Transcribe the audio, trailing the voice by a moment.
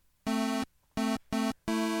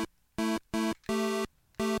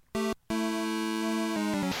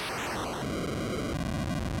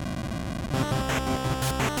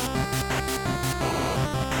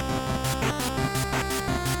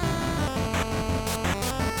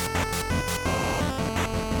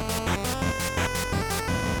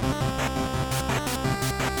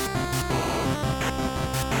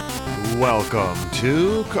Welcome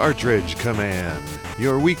to Cartridge Command,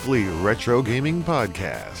 your weekly retro gaming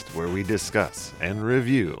podcast where we discuss and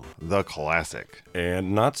review the classic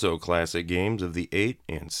and not so classic games of the 8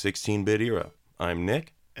 and 16-bit era. I'm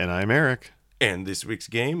Nick. And I'm Eric. And this week's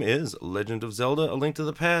game is Legend of Zelda: A Link to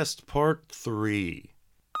the Past, Part 3.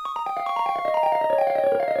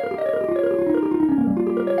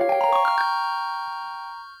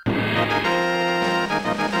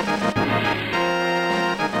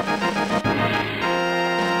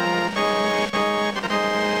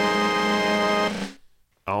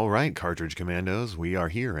 All right, Cartridge Commandos, we are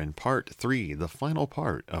here in Part 3, the final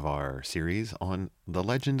part of our series on The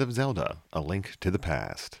Legend of Zelda: A Link to the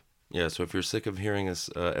Past. Yeah, so if you're sick of hearing this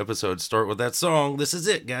episode start with that song, this is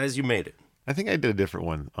it, guys. You made it. I think I did a different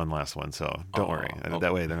one on last one, so don't worry.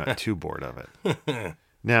 That way they're not too bored of it.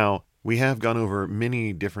 Now, we have gone over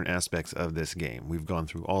many different aspects of this game. We've gone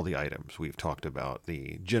through all the items. We've talked about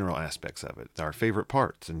the general aspects of it, our favorite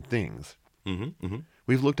parts and things.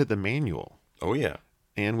 We've looked at the manual. Oh, yeah.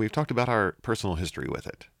 And we've talked about our personal history with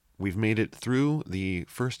it. We've made it through the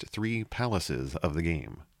first 3 palaces of the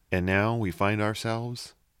game. And now we find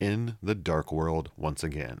ourselves in the Dark World once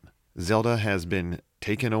again. Zelda has been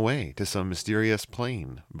taken away to some mysterious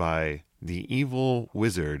plane by the evil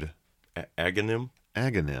wizard Aghanim?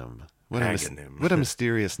 Aghanim. Aghanim. What a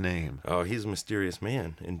mysterious name. Oh, he's a mysterious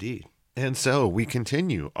man, indeed. And so we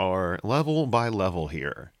continue our level by level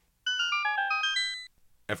here.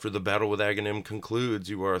 After the battle with Aghanim concludes,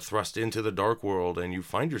 you are thrust into the Dark World, and you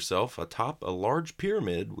find yourself atop a large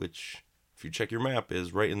pyramid, which, if you check your map,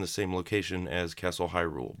 is right in the same location as Castle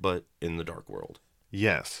Hyrule, but in the Dark World.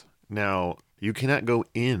 Yes. Now, you cannot go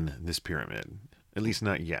in this pyramid, at least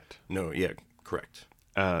not yet. No, yeah, correct.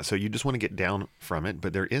 So you just want to get down from it,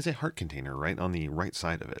 but there is a heart container right on the right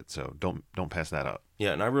side of it, so don't pass that up.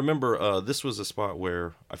 Yeah, and I remember this was a spot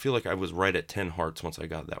where I feel like I was right at 10 hearts once I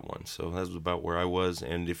got that one, so that was about where I was,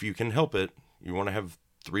 and if you can help it, you want to have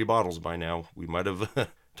 3 bottles by now. We might have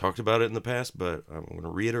talked about it in the past, but I'm going to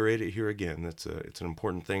reiterate it here again. It's an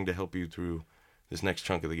important thing to help you through this next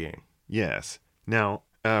chunk of the game. Yes. Now,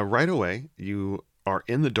 right away, you are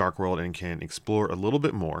in the Dark World and can explore a little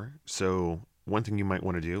bit more, so one thing you might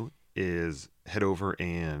want to do is head over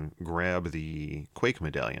and grab the Quake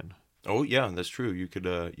medallion. Oh yeah, that's true. You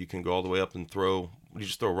can go all the way up and you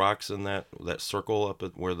just throw rocks in that circle up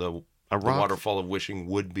at where the waterfall of wishing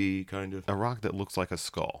would be, kind of. A rock that looks like a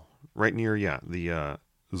skull, right near the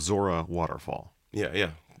Zora waterfall.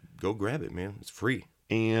 Yeah. Go grab it, man. It's free.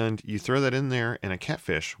 And you throw that in there, and a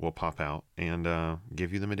catfish will pop out and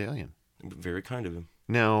give you the medallion. Very kind of him.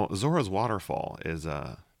 Now, Zora's waterfall is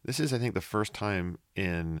this is, I think, the first time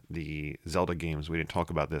in the Zelda games, we didn't talk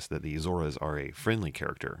about this, that the Zoras are a friendly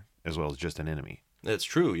character as well as just an enemy. That's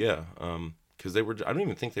true, yeah. Because I don't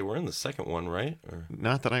even think they were in the second one, right? Or...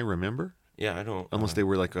 Not that I remember. Yeah, I don't. Unless they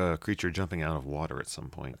were like a creature jumping out of water at some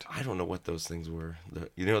point. I don't know what those things were.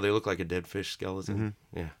 They look like a dead fish skeleton.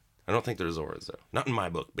 Mm-hmm. Yeah. I don't think they're Zoras, though. Not in my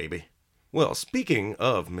book, baby. Well, speaking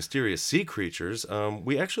of mysterious sea creatures,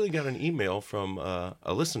 we actually got an email from a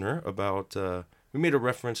listener about... we made a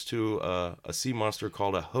reference to a sea monster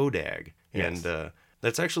called a hodag. Yes. And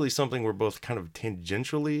that's actually something we're both kind of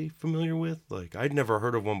tangentially familiar with. Like, I'd never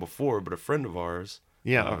heard of one before, but a friend of ours...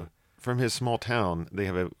 Yeah, from his small town, they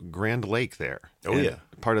have a Grand Lake there. Oh, and yeah.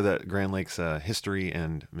 Part of that Grand Lake's history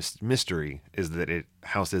and mystery is that it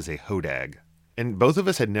houses a hodag. And both of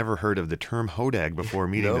us had never heard of the term hodag before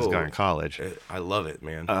meeting this guy in college. I love it,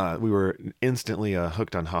 man. We were instantly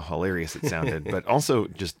hooked on how hilarious it sounded, but also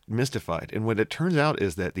just mystified. And what it turns out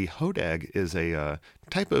is that the hodag is a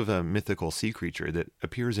type of a mythical sea creature that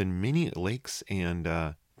appears in many lakes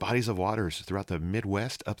and bodies of waters throughout the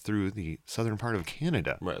Midwest up through the southern part of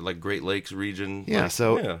Canada. Right, like Great Lakes region. Yeah,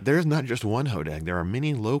 there's not just one hodag. There are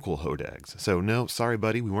many local hodags. So no, sorry,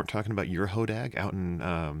 buddy, we weren't talking about your hodag out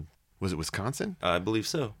in... was it Wisconsin? I believe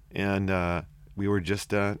so. And we were just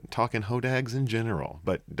talking hodags in general.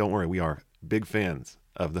 But don't worry, we are big fans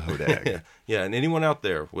of the hodag. Yeah, and anyone out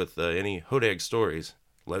there with any hodag stories,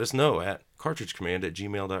 let us know at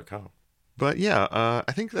cartridgecommand@gmail.com. But yeah,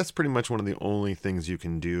 I think that's pretty much one of the only things you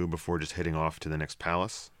can do before just heading off to the next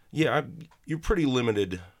palace. Yeah, you're pretty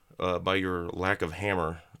limited by your lack of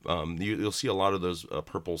hammer. You'll see a lot of those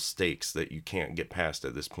purple stakes that you can't get past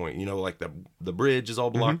at this point. Like the bridge is all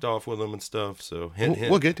blocked off with them and stuff. So hint.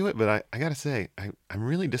 We'll get to it, but I gotta say, I'm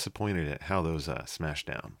really disappointed at how those smash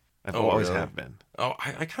down. I've always have been. Oh,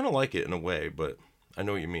 I kind of like it in a way, but I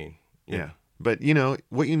know what you mean. Yeah. But,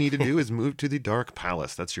 what you need to do is move to the Dark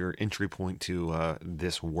Palace. That's your entry point to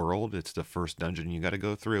this world. It's the first dungeon you got to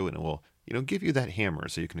go through, and it will, give you that hammer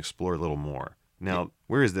so you can explore a little more. Now,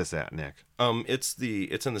 where is this at, Nick? It's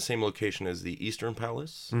in the same location as the Eastern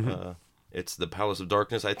Palace. It's the Palace of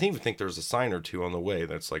Darkness. I even think there's a sign or two on the way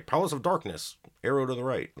that's like Palace of Darkness, arrow to the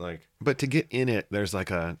right. Like, But to get in it, there's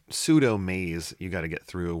like a pseudo maze you got to get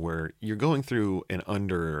through where you're going through and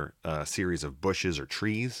under a series of bushes or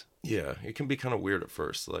trees. yeah, it can be kind of weird at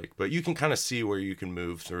first, like, but you can kind of see where you can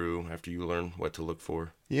move through after you learn what to look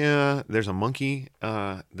for. Yeah, there's a monkey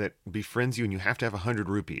that befriends you, and you have to have 100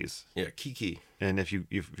 rupees. Yeah, Kiki. And if you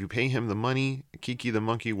pay him the money, Kiki the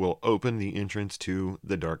monkey will open the entrance to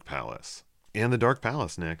the Dark Palace. And the Dark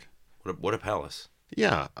Palace, Nick. What a palace.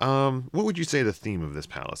 Yeah. What would you say the theme of this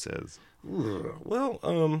palace is? Well,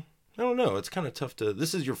 I don't know. It's kind of tough to.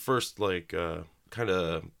 This is your first like kind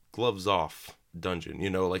of gloves off dungeon. You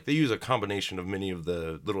know, like they use a combination of many of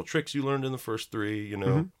the little tricks you learned in the first three. You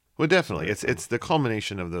know. Well, definitely. It's the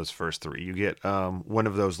culmination of those first three. You get one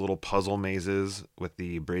of those little puzzle mazes with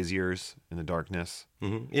the braziers in the darkness.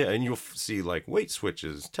 Yeah, and you'll see like weight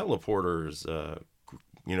switches, teleporters,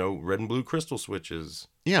 red and blue crystal switches.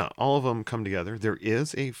 Yeah, all of them come together. There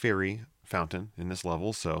is a fairy fountain in this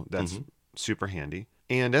level, so that's super handy.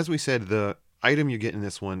 And as we said, the item you get in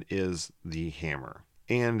this one is the hammer.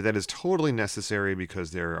 And that is totally necessary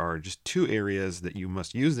because there are just two areas that you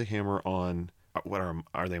must use the hammer on. What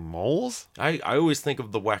are they, moles? I always think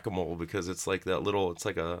of the whack-a-mole because it's like that little, it's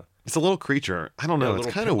a little creature. I don't know. It's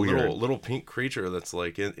kind of weird. Little pink creature that's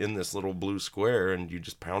like in this little blue square, and you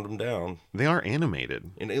just pound them down. They are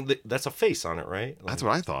animated. And that's a face on it, right? Like, that's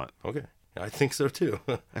what I thought. Okay. I think so too.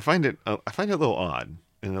 I find it a little odd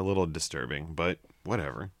and a little disturbing, but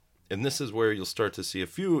whatever. And this is where you'll start to see a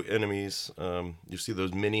few enemies. You see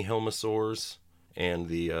those mini helmosaurs, and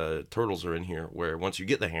the turtles are in here, where once you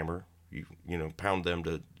get the hammer, you pound them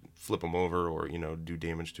to flip them over or, do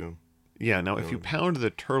damage to them. Yeah, now if you pound the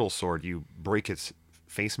turtle sword, you break its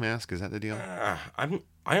face mask. Is that the deal? I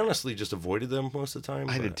honestly just avoided them most of the time.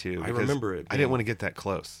 I did too. I remember it. I didn't want to get that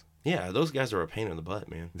close. Yeah, those guys are a pain in the butt,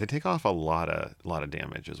 man. They take off a lot of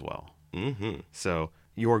damage as well. Mm-hmm. So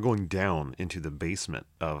you are going down into the basement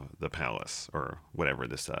of the palace, or whatever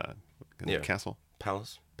this castle?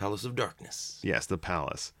 Palace of Darkness. Yes, the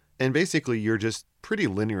palace. And basically, you're just pretty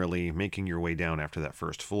linearly making your way down after that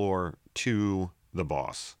first floor to the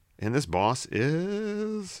boss. And this boss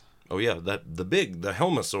is... Oh, yeah, the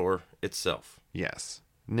Helmosaur itself. Yes.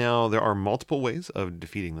 Now, there are multiple ways of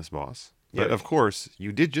defeating this boss. But, of course,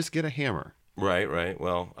 you did just get a hammer. Right.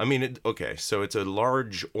 Well, I mean, so it's a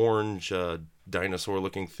large orange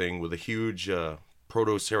dinosaur-looking thing with a huge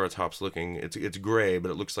Protoceratops looking... It's gray,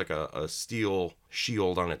 but it looks like a steel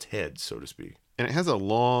shield on its head, so to speak. And it has a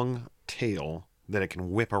long tail that it can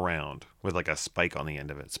whip around with like a spike on the end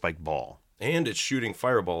of it, spike ball. And it's shooting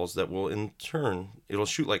fireballs that will in turn, it'll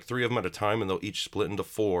shoot like 3 of them at a time, and they'll each split into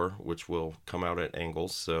 4, which will come out at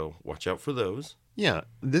angles. So watch out for those. Yeah,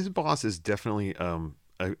 this boss is definitely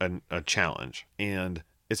a challenge. And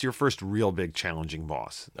it's your first real big challenging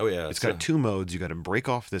boss. Oh, yeah. It's got 2 modes. You got to break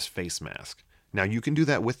off this face mask. Now, you can do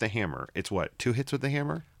that with the hammer. It's what, 2 hits with the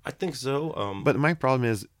hammer? I think so. But my problem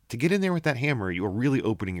is, to get in there with that hammer, you are really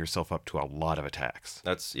opening yourself up to a lot of attacks.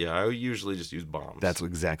 I usually just use bombs. That's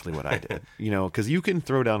exactly what I did. Because you can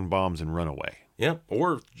throw down bombs and run away. Yeah,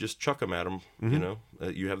 or just chuck them at him.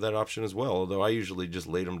 You have that option as well. Although I usually just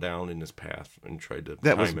laid them down in his path and tried to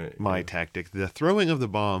that was time it. My tactic. The throwing of the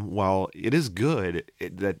bomb, while it is good,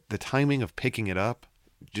 that the timing of picking it up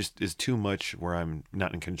just is too much where I'm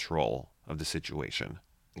not in control of the situation.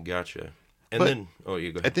 Gotcha. And but then, go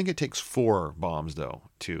ahead. I think it takes 4 bombs, though,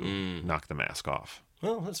 to knock the mask off.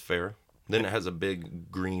 Well, that's fair. Then it has a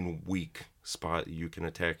big green weak spot you can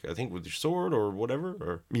attack, I think, with your sword or whatever.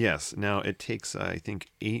 Or yes. Now, it takes, I think,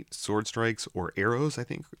 8 sword strikes or arrows, I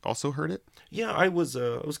think, also hurt it. Yeah, I was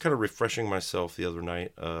kind of refreshing myself the other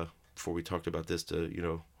night before we talked about this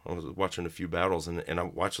I was watching a few battles, and I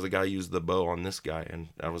watched the guy use the bow on this guy, and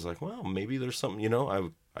I was like, well, maybe there's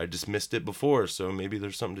something, I just missed it before, so maybe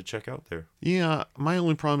there's something to check out there. Yeah, my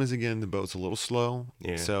only problem is, again, the bow's a little slow.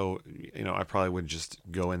 Yeah. So, I probably would just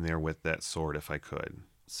go in there with that sword if I could.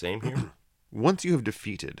 Same here. Once you have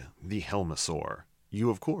defeated the Helmosaur, you,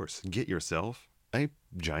 of course, get yourself a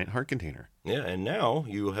giant heart container. Yeah, and now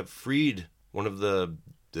you have freed one of the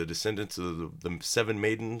descendants of the 7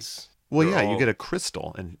 maidens. Well, you get a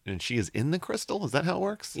crystal, and she is in the crystal? Is that how it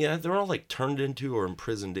works? Yeah, they're all like turned into or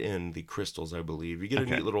imprisoned in the crystals, I believe. You get a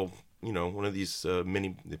neat little, one of these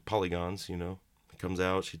mini polygons, It comes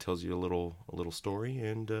out, she tells you a little story,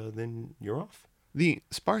 and then you're off. The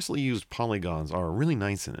sparsely used polygons are really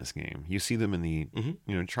nice in this game. You see them in the,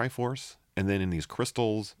 Triforce, and then in these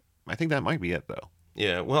crystals. I think that might be it, though.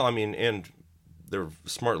 Yeah, well, I mean, and they're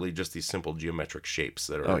smartly just these simple geometric shapes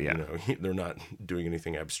that are, Oh, yeah. they're not doing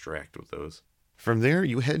anything abstract with those. From there,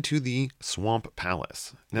 you head to the Swamp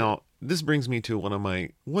Palace. Now, this brings me to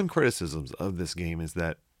one criticisms of this game is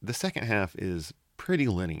that the second half is pretty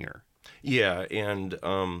linear. Yeah, and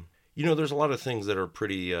there's a lot of things that are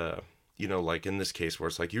pretty like in this case where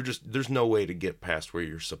it's like there's no way to get past where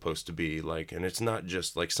you're supposed to be, like, and it's not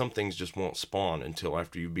just like some things just won't spawn until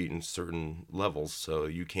after you've beaten certain levels, so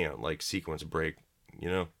you can't like sequence break.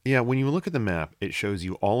 Yeah, when you look at the map, it shows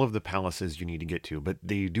you all of the palaces you need to get to, but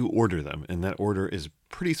they do order them, and that order is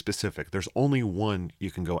pretty specific. There's only one you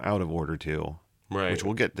can go out of order to, Right. which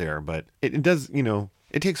we'll get there, but it does,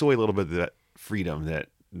 it takes away a little bit of that freedom that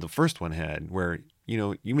the first one had, where,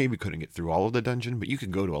 you maybe couldn't get through all of the dungeon, but you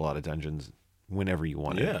could go to a lot of dungeons whenever you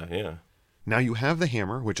wanted. Yeah. Now you have the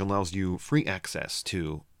hammer, which allows you free access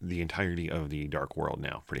to the entirety of the Dark World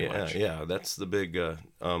now, pretty much. Yeah, that's the big,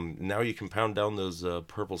 now you can pound down those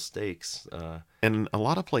purple stakes. And a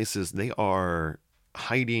lot of places, they are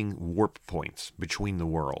hiding warp points between the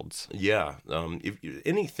worlds. Yeah,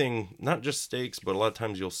 anything, not just stakes, but a lot of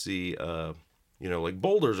times you'll see, like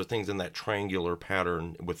boulders or things in that triangular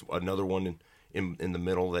pattern with another one in the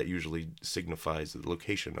middle that usually signifies the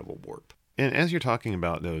location of a warp. And as you're talking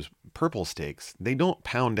about those purple stakes, they don't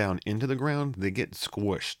pound down into the ground. They get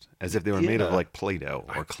squished as if they were made of like Play-Doh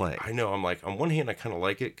or clay. I know. I'm like, on one hand, I kind of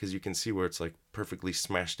like it because you can see where it's like perfectly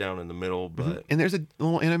smashed down in the middle. But And there's a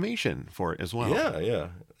little animation for it as well. Yeah.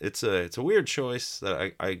 It's a weird choice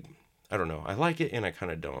that I don't know. I like it and I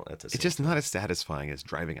kind of don't at the same It's just not as satisfying as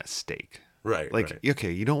driving a stake. Right. Like, right.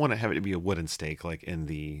 okay, you don't want to have it to be a wooden stake like in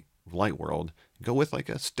the Light World. Go with like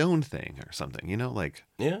a stone thing or something, like...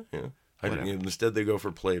 Yeah. Instead, they go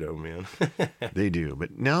for Play-Doh, man. They do.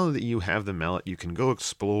 But now that you have the mallet, you can go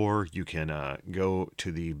explore. You can go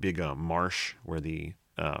to the big marsh where the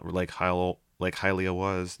Lake Hylia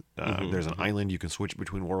was. There's an island you can switch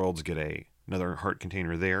between worlds, get another heart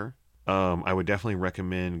container there. I would definitely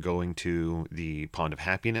recommend going to the Pond of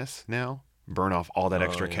Happiness now. Burn off all that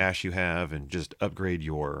extra cash you have and just upgrade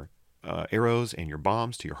your arrows and your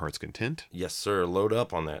bombs to your heart's content. Yes, sir. Load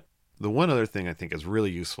up on that. The one other thing I think is really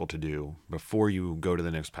useful to do before you go to the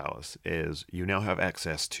next palace is you now have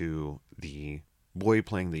access to the boy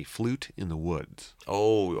playing the flute in the woods.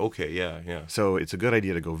 Oh, okay, yeah. So it's a good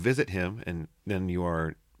idea to go visit him, and then you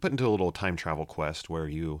are put into a little time travel quest or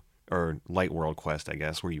Light World quest, I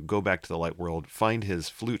guess, where you go back to the Light World, find his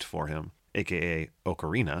flute for him, aka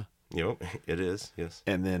Ocarina. Yep, it is, yes.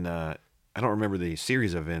 And then I don't remember the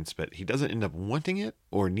series of events, but he doesn't end up wanting it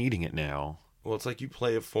or needing it now. Well, it's like you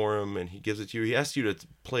play it for him, and he gives it to you. He asks you to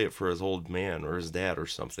play it for his old man or his dad or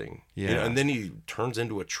something. Yeah. And then he turns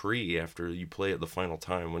into a tree after you play it the final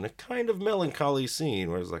time. And a kind of melancholy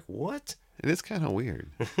scene where it's like, what? It is kind of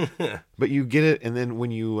weird. But you get it, and then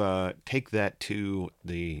when you take that to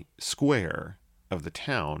the square of the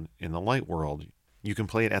town in the Light World, you can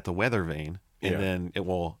play it at the Weather Vane, and then it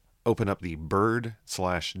will open up the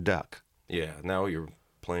bird/duck. Yeah, now you're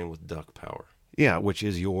playing with duck power. Yeah, which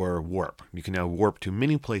is your warp. You can now warp to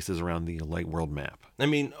many places around the Light World map. I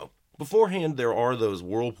mean, beforehand, there are those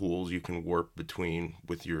whirlpools you can warp between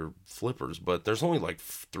with your flippers, but there's only like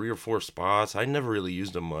 3 or 4 spots. I never really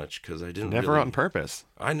used them much because I didn't Never on purpose.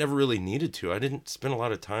 I never really needed to. I didn't spend a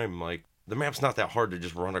lot of time, like, the map's not that hard to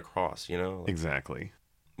just run across, Exactly.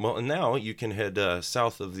 Well, and now you can head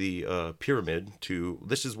south of the pyramid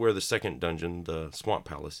this is where the second dungeon, the Swamp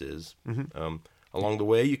Palace, is. Mm-hmm. Along the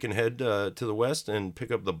way, you can head to the west and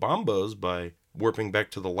pick up the bombos by warping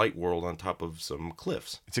back to the Light World on top of some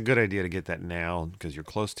cliffs. It's a good idea to get that now because you're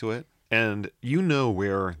close to it. And you know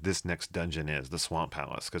where this next dungeon is, the Swamp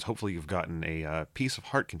Palace, because hopefully you've gotten a piece of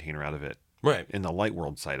heart container out of it. Right. In the Light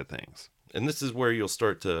World side of things. And this is where you'll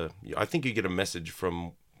start to... I think you get a message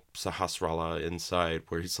from Sahasrara inside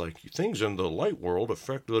where he's like, things in the Light World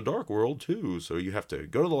affect the Dark World too. So you have to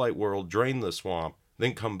go to the Light World, drain the swamp,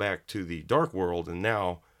 then come back to the Dark World, and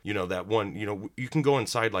now, that one, you can go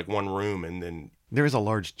inside like one room and then... There is a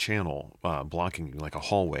large channel blocking you, like a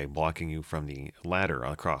hallway blocking you from the ladder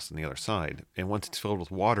across on the other side. And once it's filled with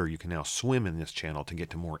water, you can now swim in this channel to get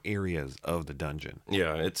to more areas of the dungeon.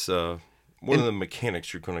 Yeah, it's one of the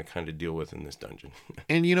mechanics you're going to kind of deal with in this dungeon.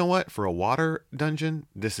 And you know what? For a water dungeon,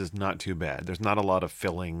 this is not too bad. There's not a lot of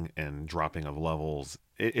filling and dropping of levels.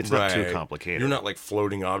 It's not too complicated. You're not like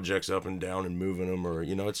floating objects up and down and moving them, or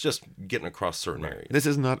it's just getting across certain areas. This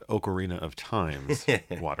is not Ocarina of Time's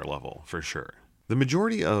water level, for sure. The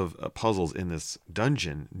majority of puzzles in this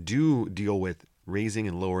dungeon do deal with raising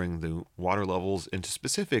and lowering the water levels into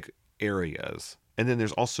specific areas. And then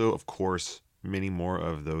there's also, of course, many more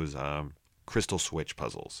of those crystal switch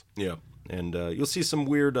puzzles. Yeah. And you'll see some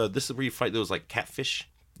weird. This is where you fight those like catfish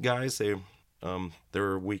guys.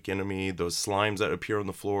 They're a weak enemy. Those slimes that appear on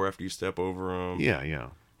the floor after you step over them. Yeah, yeah.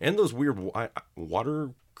 And those weird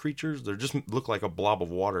water creatures. They just look like a blob of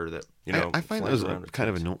water that I find those kind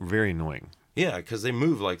of very annoying. Yeah, because they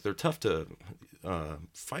move like they're tough to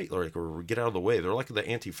fight or get out of the way. They're like the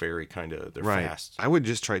anti-fairy kind of. They're fast. I would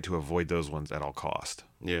just try to avoid those ones at all cost.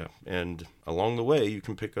 Yeah, and along the way you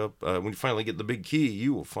can pick up when you finally get the big key,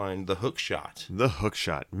 you will find the hook shot. The hook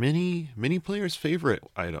shot, many players' favorite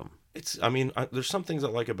item. There's some things I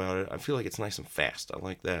like about it. I feel like it's nice and fast. I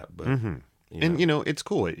like that, but it's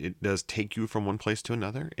cool. It does take you from one place to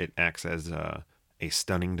another. It acts as a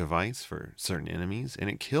stunning device for certain enemies, and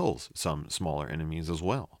it kills some smaller enemies as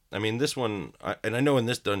well. I mean, this one, and I know in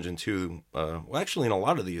this dungeon too, actually in a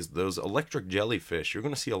lot of these, those electric jellyfish, you're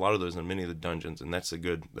going to see a lot of those in many of the dungeons, and that's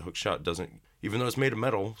the hook shot doesn't, even though it's made of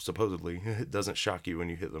metal, supposedly, it doesn't shock you when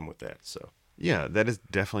you hit them with that, so. Yeah, that is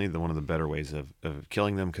definitely one of the better ways of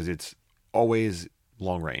killing them, because it's always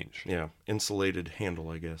long range. Yeah, insulated handle,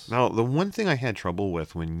 I guess. Now, the one thing I had trouble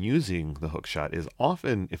with when using the hook shot is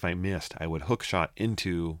often, if I missed, I would hook shot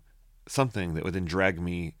into something that would then drag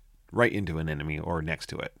me right into an enemy or next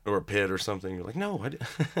to it. Or a pit or something. You're like, no.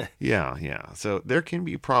 Yeah. So there can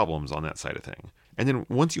be problems on that side of thing. And then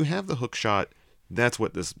once you have the hook shot, that's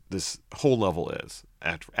what this whole level is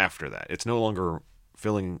after that. It's no longer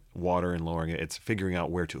filling water and lowering it. It's figuring out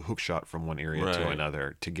where to hook shot from one area to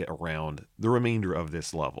another to get around the remainder of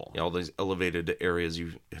this level. Yeah, all these elevated areas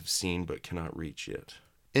you have seen but cannot reach yet.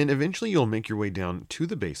 And eventually you'll make your way down to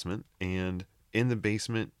the basement, and in the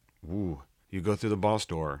basement, you go through the boss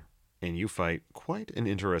door, and you fight quite an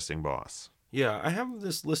interesting boss. Yeah, I have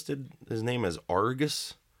this listed, his name as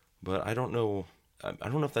Argus, but I don't know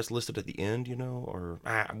if that's listed at the end, or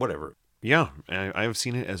whatever. Yeah, I've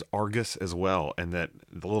seen it as Argus as well, and that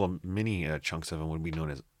the little mini chunks of him would be known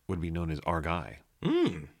as Argai.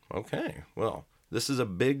 Okay. Well, this is a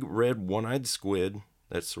big red one-eyed squid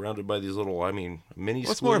that's surrounded by these little, mini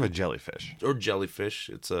squid. It's more of a jellyfish. Or jellyfish.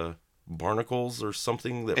 It's barnacles or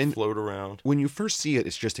something that float around. When you first see it,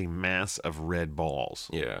 it's just a mass of red balls.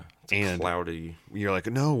 Yeah, it's cloudy. You're like,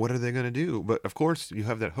 no, what are they going to do? But of course, you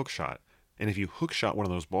have that hook shot, and if you hook shot one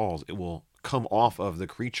of those balls, it will come off of the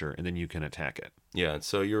creature, and then you can attack it. Yeah,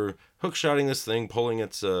 so you're hook shotting this thing, pulling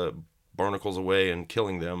its barnacles away and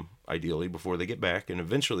killing them, ideally, before they get back, and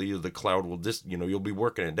eventually the cloud will you'll be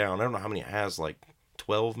working it down. I don't know how many it has, like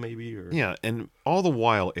 12 maybe? Or... Yeah, and all the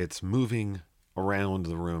while, it's moving around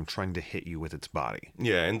the room trying to hit you with its body.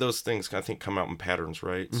 Yeah, and those things, I think, come out in patterns,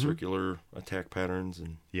 right? Mm-hmm. Circular attack patterns.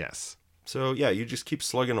 And yes. So, yeah, you just keep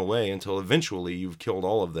slugging away until eventually you've killed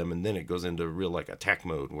all of them, and then it goes into real, attack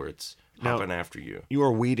mode where it's hopping after you. You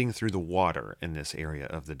are wading through the water in this area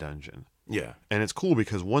of the dungeon. Yeah. And it's cool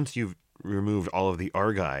because once you've removed all of the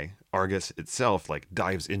Argus itself,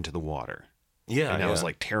 dives into the water. Yeah, and now is,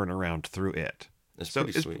 tearing around through it. It's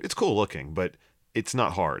pretty sweet. It's cool looking, but it's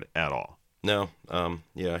not hard at all. No,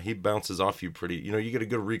 yeah, he bounces off you pretty. You get a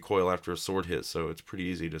good recoil after a sword hit, so it's pretty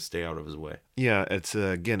easy to stay out of his way. Yeah, it's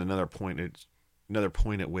again another point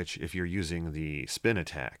at which if you're using the spin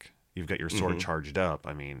attack, you've got your sword charged up.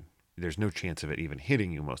 I mean, there's no chance of it even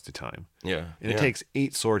hitting you most of the time. Yeah, and it takes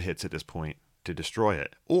 8 sword hits at this point to destroy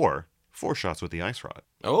it, or 4 shots with the ice rod.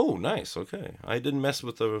 Oh, nice. Okay, I didn't mess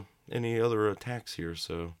with any other attacks here,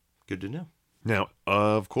 so good to know. Now,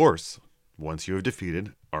 of course, once you have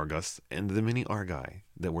defeated Argus and the mini Argai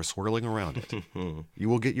that were swirling around it, you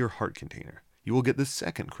will get your heart container. You will get the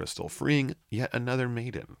second crystal, freeing yet another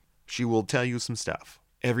maiden. She will tell you some stuff.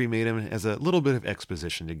 Every maiden has a little bit of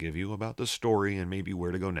exposition to give you about the story and maybe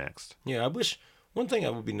where to go next. Yeah, I wish one thing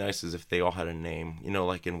that would be nice is if they all had a name,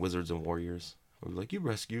 like in Wizards and Warriors. Or you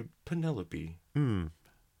rescued Penelope.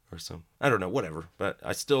 Or some. I don't know, whatever. But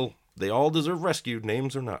they all deserve rescued,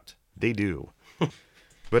 names or not. They do.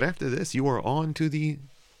 But after this, you are on to the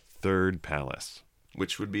third palace.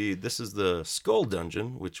 This is the Skull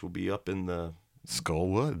Dungeon, which will be up in the... Skull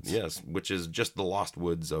Woods. Yes, which is just the Lost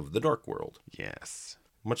Woods of the Dark World. Yes.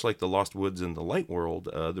 Much like the Lost Woods in the Light World,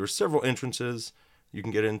 there are several entrances you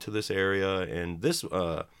can get into this area, and this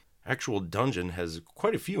actual dungeon has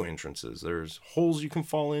quite a few entrances. There's holes you can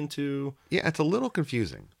fall into. Yeah, it's a little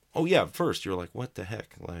confusing. Oh, yeah, at first you're like, what the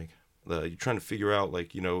heck? You're trying to figure out,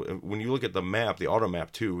 when you look at the map, the auto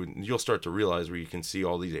map too, you'll start to realize where you can see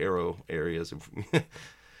all these arrow areas.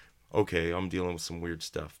 Okay, I'm dealing with some weird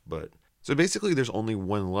stuff, but... So basically there's only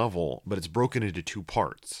one level, but it's broken into 2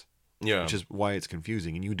 parts. Yeah. Which is why it's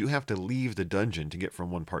confusing, and you do have to leave the dungeon to get from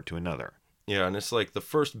one part to another. Yeah, and it's the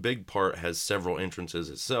first big part has several entrances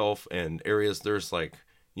itself, and areas, there's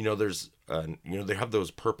there's they have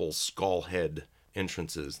those purple skull head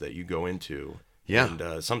entrances that you go into. Yeah.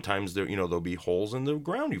 And sometimes there'll be holes in the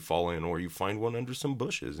ground you fall in, or you find one under some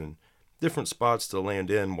bushes, and different spots to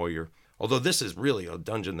land in while you're. Although this is really a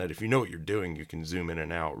dungeon that if you know what you're doing, you can zoom in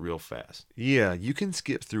and out real fast. Yeah, you can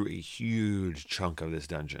skip through a huge chunk of this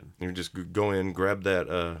dungeon. You just go in, grab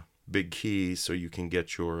that big key so you can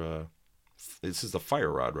get your. This is the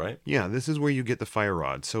fire rod, right? Yeah, this is where you get the fire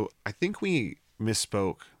rod. So I think we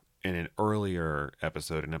misspoke in an earlier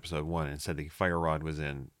episode, in episode 1, and said the fire rod was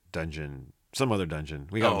in some other dungeon.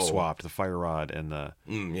 We got them swapped, the fire rod and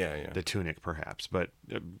the tunic, perhaps. But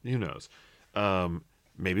who knows?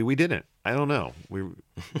 Maybe we didn't. I don't know.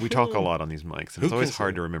 We talk a lot on these mics, and it's always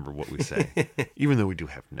hard to remember what we say, even though we do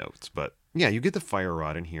have notes. But yeah, you get the fire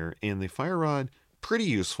rod in here, and the fire rod, pretty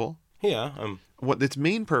useful. Yeah. What its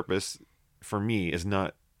main purpose for me is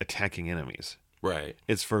not attacking enemies. Right.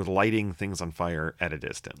 It's for lighting things on fire at a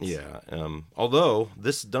distance. Yeah. Although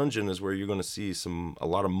this dungeon is where you're going to see a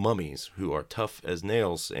lot of mummies who are tough as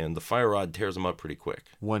nails, and the fire rod tears them up pretty quick.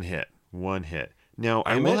 One hit. Now,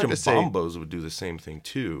 I will imagine have to say, bombos would do the same thing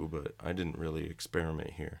too, but I didn't really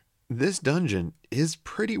experiment here. This dungeon is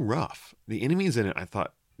pretty rough. The enemies in it, I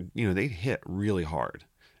thought, they hit really hard.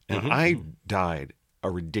 And I died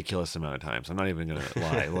a ridiculous amount of times. I'm not even going to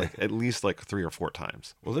lie. Like at least 3 or 4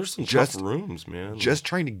 times. Well, there's some tough rooms, man. Just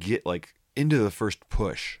trying to get into the first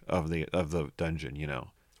push of the dungeon,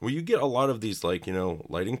 Well, you get a lot of these,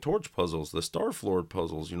 lighting torch puzzles, the star floor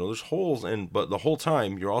puzzles. There's holes, but the whole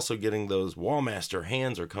time you're also getting those Wallmaster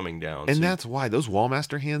hands are coming down. And that's why those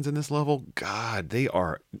Wallmaster hands in this level, God, they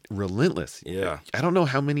are relentless. Yeah. I don't know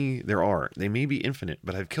how many there are. They may be infinite,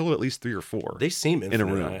 but I've killed at least 3 or 4. They seem infinite. In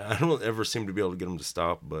a room. I don't ever seem to be able to get them to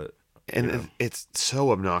stop, but. And it's so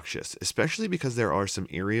obnoxious, especially because there are some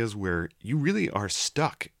areas where you really are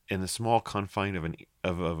stuck in the small confine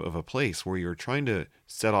of a place where you're trying to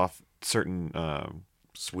set off certain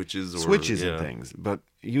switches and things, but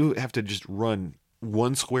you have to just run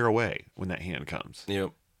 1 square away when that hand comes. Yep,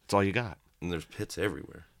 that's all you got. And there's pits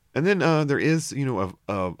everywhere. And then there is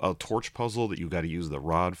a torch puzzle that you got to use the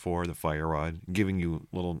rod for, the fire rod, giving you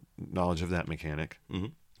little knowledge of that mechanic. Mm-hmm.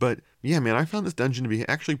 But yeah, man, I found this dungeon to be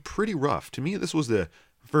actually pretty rough. To me, this was the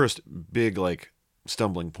first big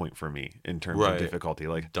stumbling point for me in terms of difficulty.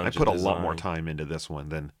 Dungeon I put a lot design. more time into this one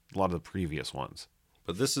than a lot of the previous ones.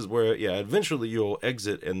 But this is where, eventually you'll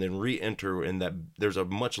exit and then re-enter, and that there's a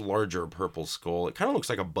much larger purple skull. It kind of looks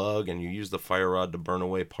like a bug, and you use the fire rod to burn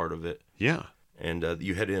away part of it. Yeah. And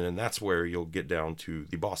you head in, and that's where you'll get down to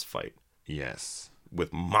the boss fight. Yes.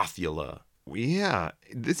 With Mothula. Yeah,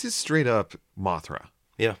 this is straight up Mothra.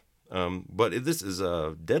 Yeah. But this is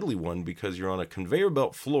a deadly one because you're on a conveyor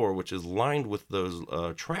belt floor, which is lined with those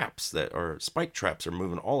traps spike traps are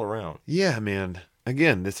moving all around. Yeah, man.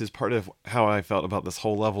 Again, this is part of how I felt about this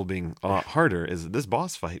whole level being a lot harder, is that this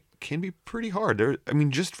boss fight can be pretty hard.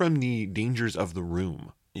 Just from the dangers of the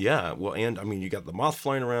room. Yeah, well, and you got the moth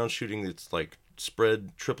flying around shooting its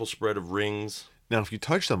triple spread of rings. Now, if you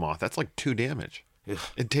touch the moth, that's 2 damage. Yeah.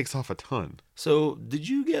 It takes off a ton. So, did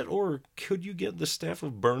you get, or could you get the Staff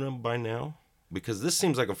of Burnham by now? Because this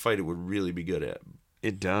seems like a fight it would really be good at.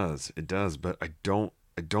 It does, but I don't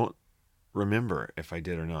remember if I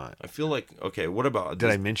did or not. I feel like, okay, what about...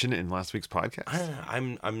 Did I mention it in last week's podcast?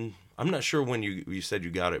 I'm not sure when you said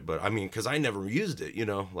you got it, but because I never used it,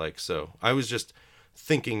 so I was just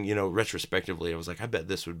thinking, retrospectively, I was like, I bet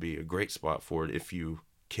this would be a great spot for it if you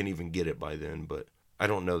can even get it by then, but I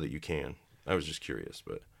don't know that you can. I was just curious,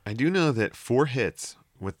 but... I do know that 4 hits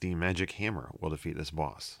with the magic hammer will defeat this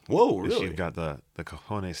boss. Whoa, really? If you've got the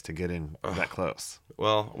cojones to get in that close.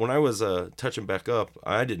 Well, when I was touching back up,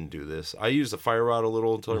 I didn't do this. I used the fire rod a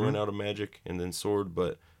little until I ran out of magic, and then sword,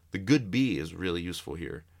 but the good bee is really useful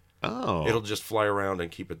here. Oh. It'll just fly around and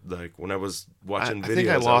keep it, when I was watching videos... I think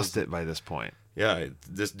I lost it by this point. Yeah,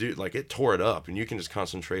 this dude, it tore it up, and you can just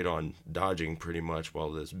concentrate on dodging pretty much while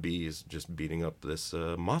this bee is just beating up this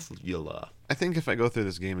Mothula. I think if I go through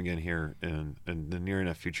this game again here in the near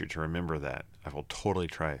enough future to remember that, I will totally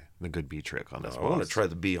try the good bee trick on this boss. I want to try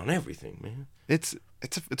the bee on everything, man. It's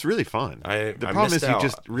really fun. The problem is you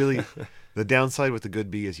just really... The downside with the good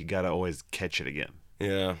bee is you got to always catch it again.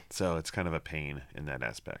 Yeah. So it's kind of a pain in that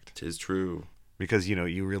aspect. 'Tis true. Because,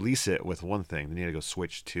 you release it with one thing, then you got to go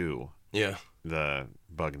switch to... Yeah. The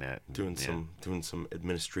bug net. Doing some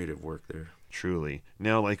administrative work there. Truly.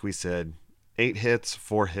 Now, like we said, 8 hits,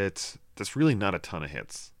 4 hits. That's really not a ton of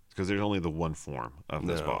hits because there's only the one form of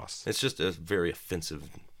this boss. It's just a very offensive.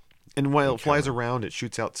 And while it flies around, it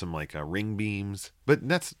shoots out some ring beams. But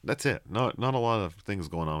that's it. Not a lot of things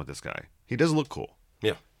going on with this guy. He does look cool.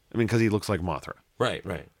 Yeah. I mean, because he looks like Mothra. Right,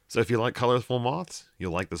 right. So if you like colorful moths,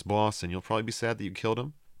 you'll like this boss, and you'll probably be sad that you killed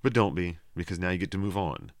him. But don't be, because now you get to move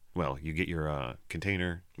on. Well, you get your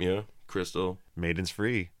container. Yeah, crystal. Maiden's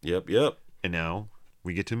free. Yep, yep. And now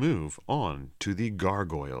we get to move on to the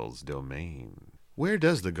Gargoyle's domain. Where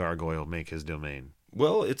does the Gargoyle make his domain?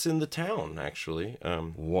 Well, it's in the town, actually.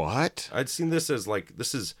 What? I'd seen this as like,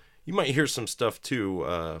 this is, you might hear some stuff too.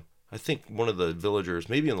 I think one of the villagers,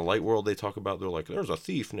 maybe in the Light World, they talk about, they're like, there's a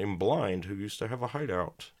thief named Blind who used to have a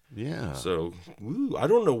hideout. Yeah. So, I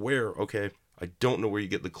don't know where, okay, I don't know where you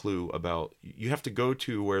get the clue about, you have to go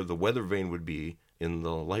to where the weather vane would be in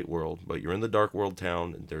the Light World, but you're in the Dark World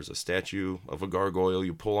town, and there's a statue of a gargoyle,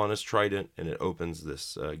 you pull on his trident, and it opens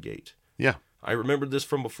this gate. Yeah. I remembered this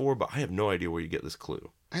from before, but I have no idea where you get this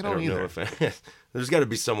clue. I don't either. Know if there's got to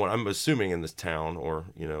be someone, I'm assuming, in this town, or,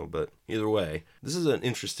 but either way, this is an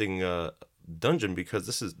interesting dungeon, because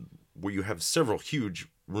this is where you have several huge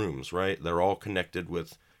rooms, right? They're all connected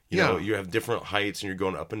with, you know, you have different heights, and you're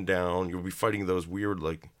going up and down. You'll be fighting those weird,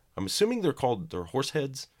 like, I'm assuming they're horse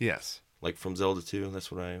heads? Yes. Like from Zelda 2,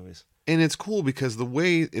 that's what I always... And it's cool because the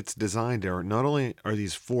way it's designed are not only are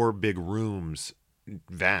these 4 big rooms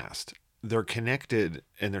vast, they're connected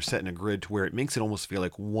and they're set in a grid to where it makes it almost feel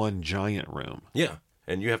like one giant room. Yeah.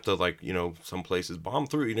 And you have to, like, some places bomb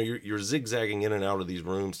through. You're zigzagging in and out of these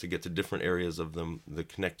rooms to get to different areas of them, the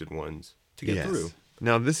connected ones, to get through.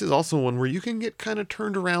 Now, this is also one where you can get kind of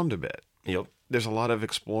turned around a bit. Yep. There's a lot of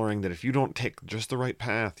exploring that if you don't take just the right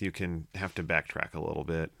path, you can have to backtrack a little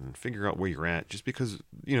bit and figure out where you're at. Just because,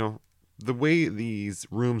 the way these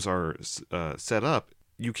rooms are set up,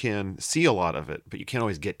 you can see a lot of it, but you can't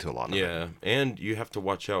always get to a lot of it. Yeah, and you have to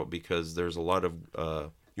watch out because there's a lot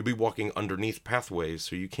of... you'll be walking underneath pathways,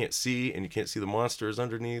 so you can't see, and you can't see the monsters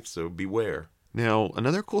underneath, so beware. Now,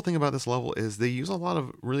 another cool thing about this level is they use a lot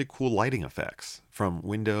of really cool lighting effects from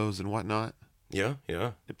windows and whatnot. Yeah,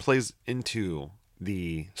 yeah. It plays into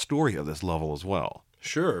the story of this level as well.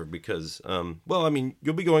 Sure, because,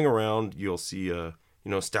 you'll be going around, you'll see,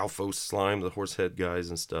 Stalfos slime, the horsehead guys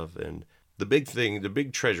and stuff, and the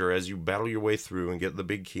big treasure as you battle your way through and get the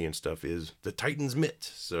big key and stuff is the Titan's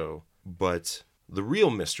Mitt, but the real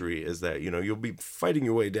mystery is that, you'll be fighting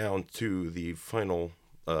your way down to the final,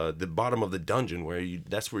 the bottom of the dungeon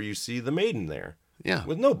that's where you see the maiden there. Yeah.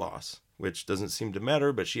 With no boss. Which doesn't seem to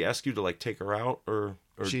matter, but she asks you to, like, take her out, or...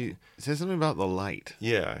 She says something about the light.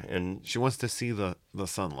 Yeah, and... She wants to see the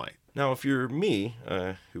sunlight. Now, if you're me,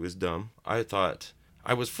 who is dumb, I thought...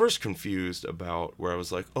 I was first confused about where I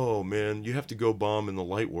was like, oh, man, you have to go bomb in the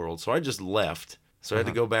Light World. So I just left. So I had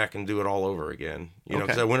to go back and do it all over again.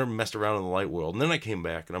 Because I went and messed around in the Light World. And then I came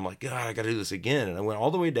back, and I'm like, God, I got to do this again. And I went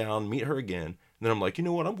all the way down, meet her again. And then I'm like, you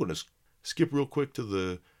know what? I'm going to skip real quick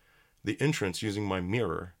to the entrance using my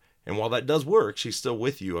mirror. And while that does work, she's still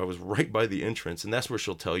with you. I was right by the entrance, and that's where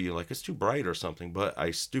she'll tell you, like, it's too bright or something. But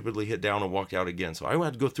I stupidly hit down and walked out again. So I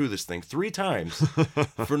had to go through this thing 3 times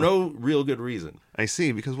for no real good reason. I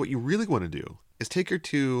see, because what you really want to do is take her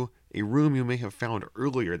to a room you may have found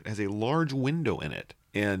earlier that has a large window in it.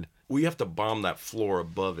 And we have to bomb that floor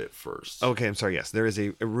above it first. Okay, I'm sorry. Yes, there is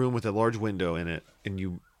a room with a large window in it,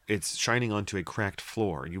 and it's shining onto a cracked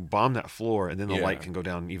floor. You bomb that floor, and then the light can go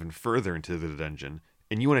down even further into the dungeon.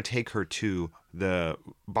 And you want to take her to the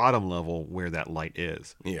bottom level where that light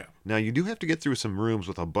is. Yeah. Now, you do have to get through some rooms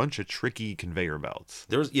with a bunch of tricky conveyor belts.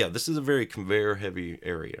 This is a very conveyor-heavy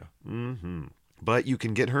area. Mm-hmm. But you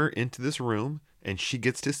can get her into this room, and she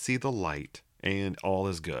gets to see the light, and all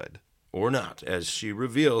is good. Or not, as she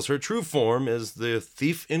reveals her true form as the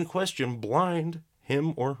thief in question, Blind,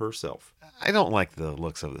 him or herself. I don't like the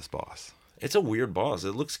looks of this boss. It's a weird boss.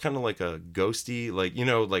 It looks kind of like a ghosty,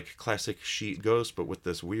 like classic sheet ghost, but with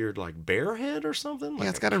this weird, like, bear head or something. Yeah,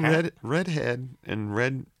 it's got a red head and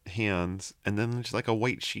red hands, and then just like a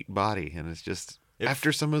white sheet body. And it's just,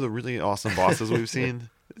 after some of the really awesome bosses we've seen,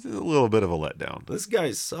 it's a little bit of a letdown. This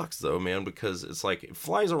guy sucks, though, man, because it's like, it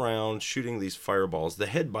flies around shooting these fireballs. The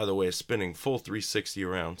head, by the way, is spinning full 360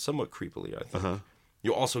 around, somewhat creepily, I think.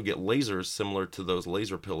 You also get lasers similar to those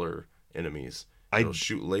laser pillar enemies. It'll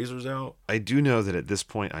shoot lasers out. I do know that at this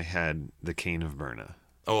point I had the Cane of Birna.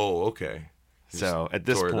 Oh, okay. So at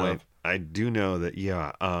this point, I do know that,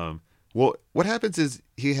 well, what happens is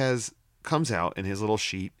he comes out in his little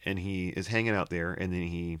sheet, and he is hanging out there, and then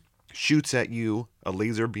he shoots at you a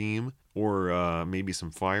laser beam or maybe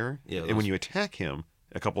some fire. Yeah, and when you attack him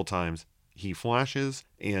a couple times, he flashes,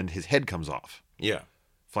 and his head comes off. Yeah.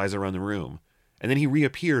 Flies around the room. And then he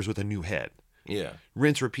reappears with a new head. Yeah.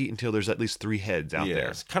 Rinse, repeat until there's at least 3 heads out there. Yeah,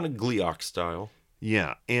 it's kind of Gleeok style.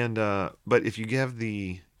 Yeah, and but if you have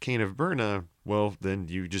the Kane of Berna, well, then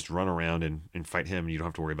you just run around and fight him. And you don't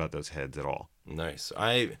have to worry about those heads at all. Nice.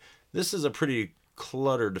 This is a pretty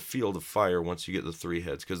cluttered field of fire once you get the 3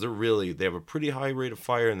 heads, because they have a pretty high rate of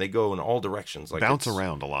fire and they go in all directions. Like Bounce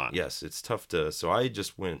around a lot. Yes, it's tough to. So I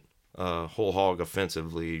just went whole hog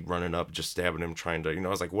offensively, running up, just stabbing him, trying to. I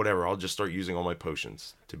was like, whatever. I'll just start using all my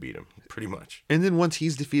potions to beat him, pretty much. And then once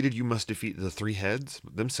he's defeated, you must defeat the 3 heads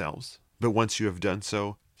themselves. But once you have done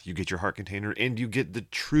so, you get your heart container and you get the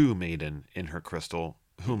true maiden in her crystal,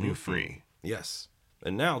 whom you free. Yes.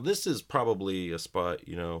 And now this is probably a spot,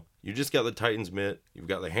 you just got the Titan's Mitt, you've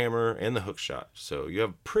got the hammer and the hook shot. So you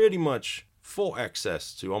have pretty much full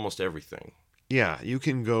access to almost everything. Yeah, you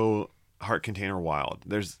can go heart container wild.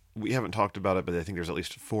 We haven't talked about it, but I think there's at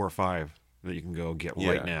least 4 or 5 that you can go get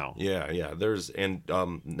right now. Yeah.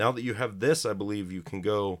 Now that you have this, I believe you can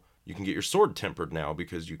get your sword tempered now,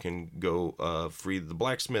 because you can go free the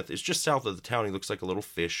blacksmith. It's just south of the town. He looks like a little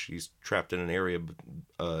fish. He's trapped in an area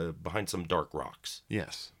behind some dark rocks.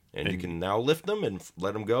 Yes. And you can now lift him and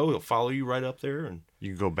let him go. He'll follow you right up there. And you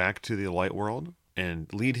can go back to the light world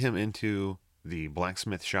and lead him into the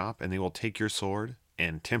blacksmith shop, and they will take your sword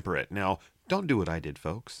and temper it. Now, don't do what I did,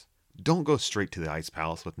 folks. Don't go straight to the ice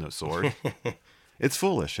palace with no sword. It's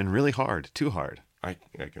foolish and really hard. Too hard. I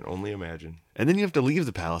can only imagine. And then you have to leave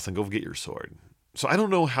the palace and go get your sword. So I don't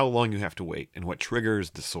know how long you have to wait and what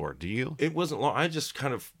triggers the sword. Do you? It wasn't long. I just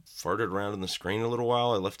kind of farted around in the screen a little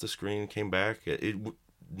while. I left the screen, came back.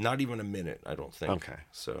 Not even a minute, I don't think. Okay.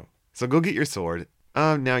 So go get your sword.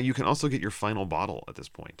 Now you can also get your final bottle at this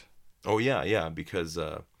point. Oh, yeah, because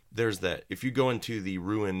there's that. If you go into the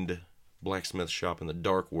ruined blacksmith shop in the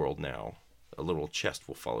dark world now, a little chest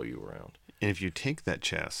will follow you around. And if you take that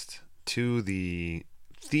chest to the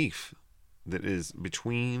thief that is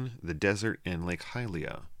between the desert and Lake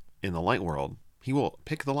Hylia in the light world, he will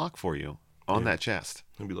pick the lock for you on that chest.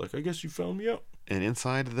 He'll be like, I guess you found me out. And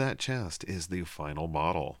inside that chest is the final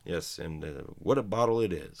bottle. Yes, and what a bottle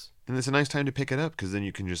it is. And it's a nice time to pick it up, because then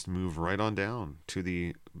you can just move right on down to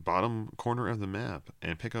the bottom corner of the map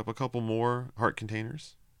and pick up a couple more heart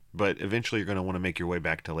containers. But eventually you're going to want to make your way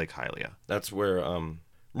back to Lake Hylia. That's where,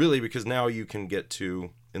 really, because now you can get to,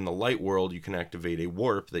 in the light world, you can activate a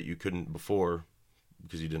warp that you couldn't before,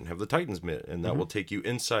 because you didn't have the Titan's Mitt, and that will take you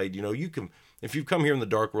inside. You can, if you've come here in the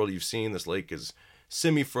dark world, you've seen this lake is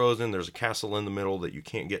semi-frozen. There's a castle in the middle that you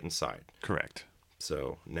can't get inside. Correct.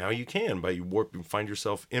 So now you can, by you warp, you find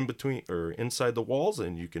yourself in between or inside the walls,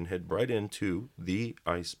 and you can head right into the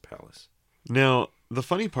Ice Palace. Now, the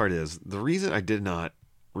funny part is, the reason I did not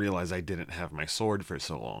realize I didn't have my sword for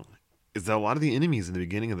so long is that a lot of the enemies in the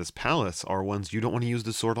beginning of this palace are ones you don't want to use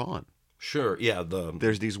the sword on. Sure, yeah.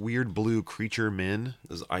 There's these weird blue creature men.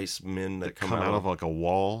 Those ice men that come out of like a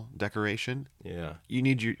wall decoration. Yeah. You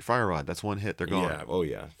need your fire rod. That's one hit. They're gone. Yeah. Oh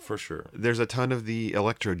yeah, for sure. There's a ton of the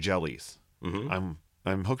electro jellies. Mm-hmm.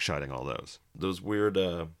 I'm hookshotting all those. Those weird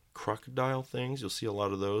crocodile things. You'll see a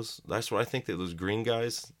lot of those. That's what I think that those green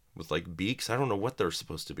guys with like beaks. I don't know what they're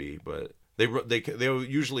supposed to be, but they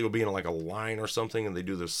usually will be in like a line or something, and they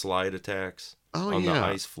do those slide attacks on the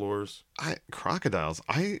ice floors. Crocodiles.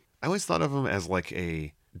 I always thought of them as like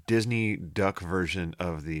a Disney duck version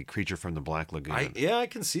of the creature from the Black Lagoon. I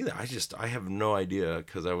can see that. I have no idea,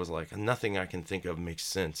 because I was like, nothing I can think of makes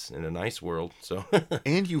sense in an ice world. So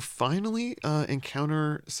and you finally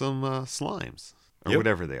encounter some slimes or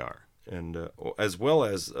whatever they are. And as well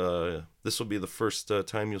as this will be the first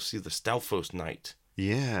time you'll see the Stalfos Knight.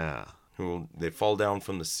 Yeah. They fall down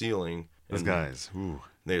from the ceiling. Those guys. Ooh.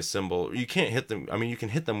 They assemble. You can't hit them. I mean, you can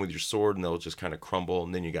hit them with your sword, and they'll just kind of crumble,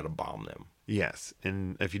 and then you got to bomb them. Yes,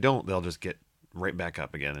 and if you don't, they'll just get right back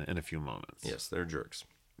up again in a few moments. Yes, they're jerks.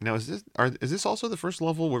 Now, is this also the first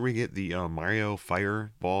level where we get the Mario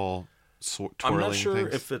fireball twirling I'm not sure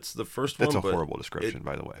things? if it's the first That's one. That's a horrible description,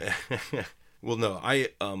 by the way. Well, no,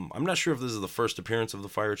 I'm not sure if this is the first appearance of the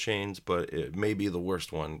fire chains, but it may be the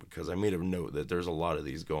worst one, because I made a note that there's a lot of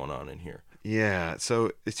these going on in here. Yeah,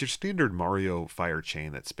 so it's your standard Mario fire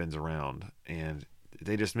chain that spins around, and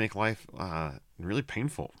they just make life really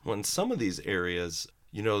painful. Well, in some of these areas,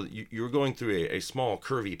 you're going through a small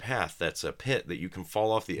curvy path that's a pit that you can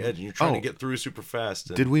fall off the edge, and you're trying to get through super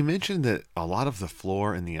fast. Did we mention that a lot of the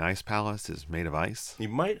floor in the Ice Palace is made of ice? You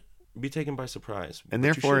might be taken by surprise. And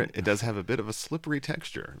therefore, it does have a bit of a slippery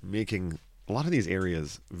texture, making a lot of these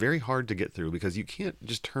areas very hard to get through, because you can't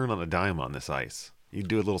just turn on a dime on this ice. You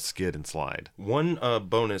do a little skid and slide. One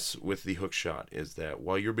bonus with the hook shot is that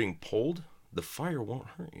while you're being pulled, the fire won't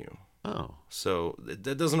hurt you. Oh. So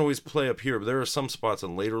that doesn't always play up here, but there are some spots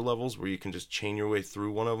in later levels where you can just chain your way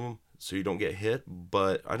through one of them so you don't get hit,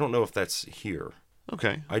 but I don't know if that's here.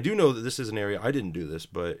 Okay. I do know that this is an area, I didn't do this,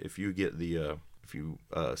 but if you get if you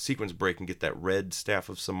sequence break and get that red Staff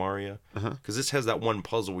of Samaria, because this has that one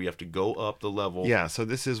puzzle where you have to go up the level. Yeah, so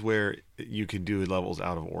this is where you can do levels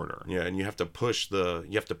out of order. Yeah, and you have to push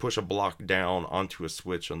a block down onto a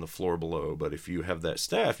switch on the floor below. But if you have that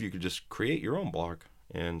staff, you could just create your own block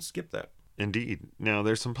and skip that. Indeed. Now,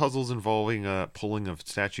 there's some puzzles involving pulling of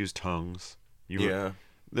statues' tongues.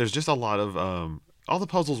 There's just a lot of all the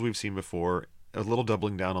puzzles we've seen before. A little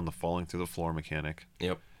doubling down on the falling through the floor mechanic.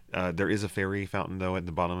 Yep. There is a fairy fountain, though, at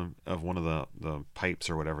the bottom of one of the pipes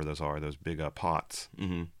or whatever those are, those big pots.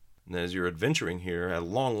 Mm-hmm. And as you're adventuring here, at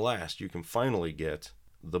long last, you can finally get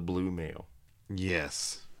the blue mail.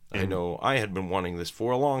 Yes. I know I had been wanting this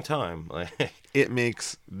for a long time. It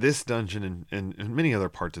makes this dungeon and many other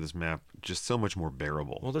parts of this map just so much more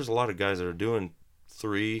bearable. Well, there's a lot of guys that are doing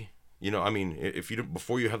 3. I mean, if you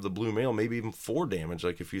before you have the blue mail, maybe even 4 damage.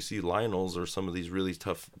 Like if you see Lionels or some of these really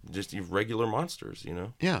tough, just regular monsters,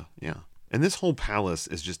 Yeah. And this whole palace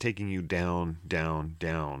is just taking you down, down,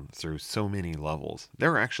 down through so many levels.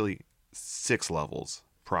 There are actually 6 levels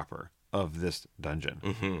proper of this dungeon.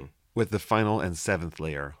 Mm-hmm. With the final and 7th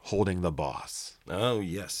layer holding the boss. Oh,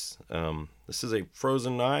 yes. This is a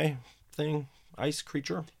frozen ice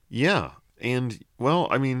creature. Yeah. And, well,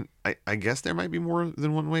 I mean, I guess there might be more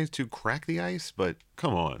than one way to crack the ice, but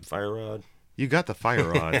come on. Fire rod. You got the fire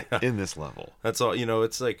rod in this level. That's all.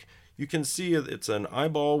 It's like, you can see it's an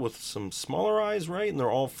eyeball with some smaller eyes, right? And they're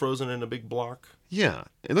all frozen in a big block. Yeah.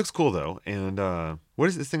 It looks cool, though. And what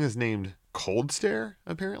is this thing is named? Cold Stare,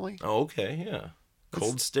 apparently? Oh, okay, yeah.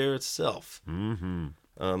 Cold Stare itself. Mm-hmm.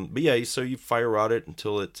 But yeah, so you fire rod it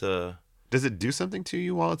until it... Does it do something to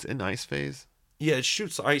you while it's in ice phase? Yeah, it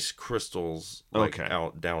shoots ice crystals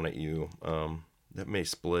out down at you. That may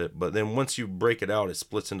split, but then once you break it out, it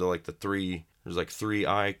splits into like the 3. There's like 3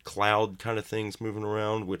 eye cloud kind of things moving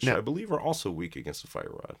around, which I believe are also weak against the fire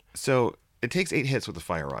rod. So it takes 8 hits with the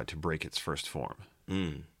fire rod to break its first form.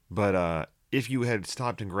 Mm. But if you had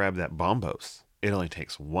stopped and grabbed that bombos, it only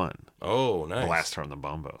takes 1. Oh, nice. Blast from the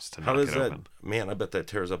bombos to How knock does it that? open. Man, I bet that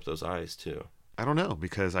tears up those eyes too. I don't know,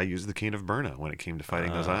 because I used the Cane of Berna when it came to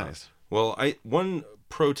fighting those eyes. Well, one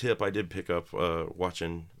pro tip I did pick up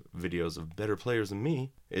watching videos of better players than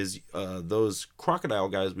me is those crocodile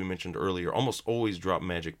guys we mentioned earlier almost always drop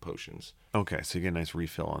magic potions. Okay, so you get a nice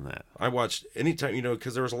refill on that. I watched anytime,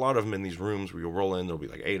 because there was a lot of them in these rooms where you roll in, there'll be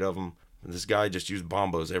like 8 of them. And this guy just used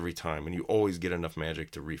bombos every time, and you always get enough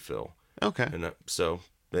magic to refill. Okay. And so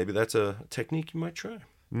maybe that's a technique you might try.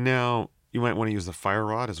 Now, you might want to use the fire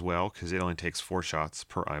rod as well, because it only takes 4 shots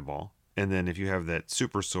per eyeball. And then if you have that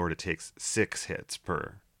super sword, it takes 6 hits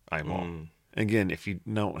per eyeball. Again, if you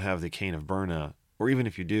don't have the Cane of Berna, or even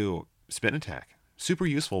if you do, spin attack. Super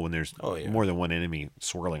useful when there's more than one enemy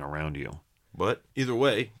swirling around you. But either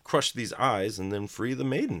way, crush these eyes and then free the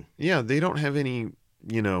maiden. Yeah, they don't have any,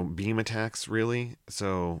 beam attacks really,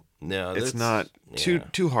 so it's not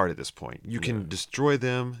too hard at this point. You can destroy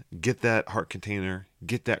them, get that heart container,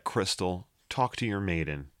 get that crystal, talk to your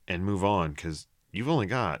maiden, and move on, because you've only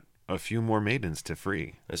got a few more maidens to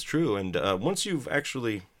free. That's true, and once you've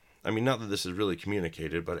actually... not that this is really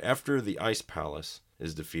communicated, but after the Ice Palace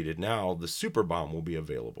is defeated, now the Super Bomb will be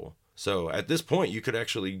available. So at this point, you could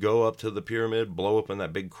actually go up to the pyramid, blow open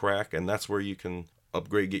that big crack, and that's where you can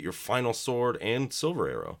upgrade, get your final sword and silver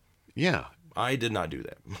arrow. Yeah. I did not do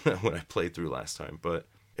that when I played through last time, but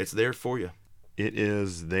it's there for you. It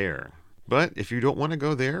is there. But if you don't want to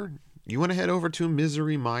go there, you want to head over to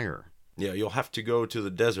Misery Mire. Yeah, you'll have to go to the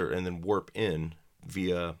desert and then warp in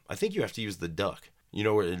via... I think you have to use the duck.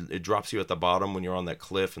 Where it drops you at the bottom when you're on that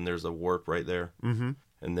cliff and there's a warp right there. Mm-hmm.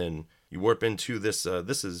 And then you warp into this,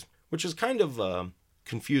 which is kind of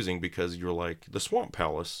confusing because you're like, the Swamp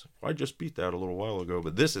Palace, I just beat that a little while ago,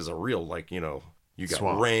 but this is a real, you got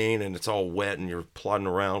swamp. Rain and it's all wet and you're plodding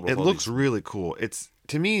around. With it looks really cool.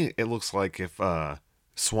 To me, it looks like if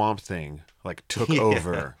Swamp Thing, took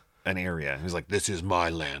over an area. He's like, this is my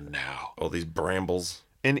land now. All these brambles.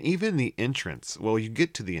 And even the entrance. Well, you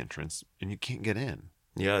get to the entrance and you can't get in.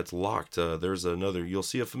 Yeah, it's locked. There's you'll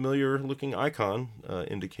see a familiar looking icon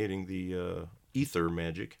indicating the ether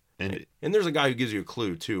magic. And there's a guy who gives you a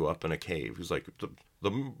clue too up in a cave. Who's like,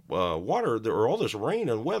 the water or all this rain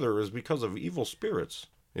and weather is because of evil spirits.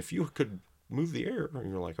 If you could move the air,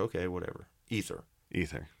 and you're like, okay, whatever. Ether.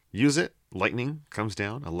 Use it. Lightning comes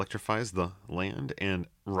down, electrifies the land, and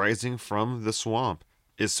rising from the swamp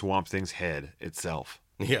is Swamp Thing's head itself.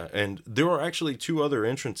 Yeah, and there are actually 2 other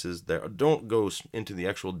entrances that don't go into the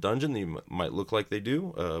actual dungeon. They might look like they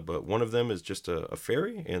do, but one of them is just a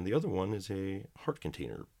fairy, and the other one is a heart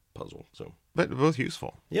container puzzle. So, but both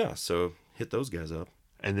useful. yeah, so hit those guys up.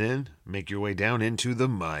 And then make your way down into the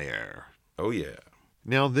mire. Oh, yeah.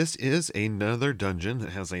 Now, this is another dungeon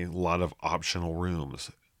that has a lot of optional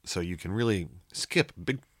rooms, so you can really skip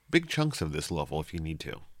big chunks of this level if you need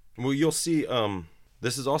to. Well, you'll see,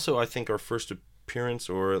 this is also, I think, our first appearance,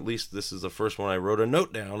 or at least this is the first one I wrote a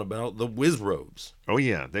note down about, the Wizrobes. Oh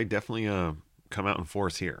yeah, they definitely come out in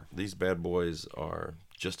force here. These bad boys are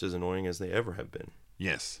just as annoying as they ever have been.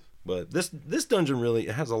 Yes. But this dungeon really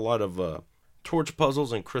has a lot of torch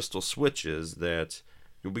puzzles and crystal switches that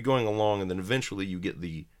you'll be going along, and then eventually you get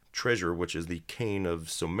the treasure, which is the Cane of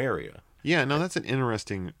Somaria. Yeah, no, that's an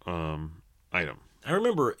interesting item. I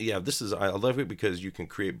remember, I love it because you can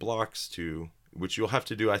create blocks which you'll have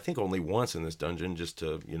to do, I think, only once in this dungeon just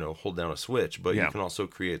to, hold down a switch. But you can also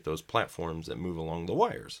create those platforms that move along the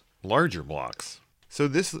wires. Larger blocks. So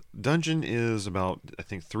this dungeon is about, I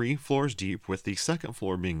think, 3 floors deep, with the second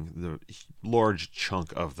floor being the large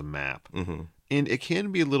chunk of the map. Mm-hmm. And it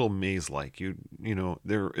can be a little maze-like.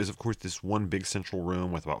 There is, of course, this one big central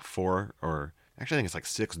room with about 4, or actually I think it's like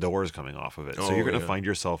 6 doors coming off of it. So you're going to find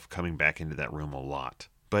yourself coming back into that room a lot.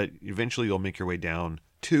 But eventually you'll make your way down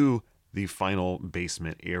to the final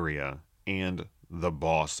basement area and the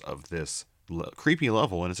boss of this creepy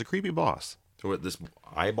level. And it's a creepy boss. What, this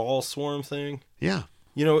eyeball swarm thing? Yeah.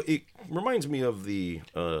 It reminds me of the,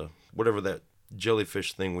 whatever that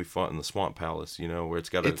jellyfish thing we fought in the Swamp Palace, where it's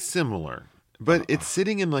got It's similar, but it's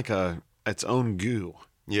sitting in like its own goo.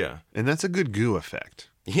 Yeah. And that's a good goo effect.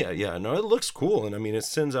 Yeah. No, it looks cool. And I mean, it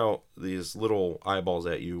sends out these little eyeballs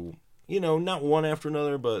at you, not one after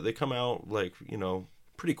another, but they come out like,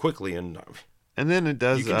 pretty quickly. And then it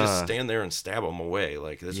does. You can just stand there and stab them away.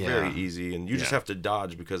 Like, it's very easy. And you just Yeah. have to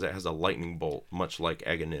dodge because it has a lightning bolt, much like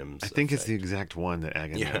Aghanim's. I think it's the exact one that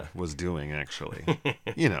Aghanim was doing, actually.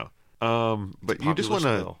 But you just want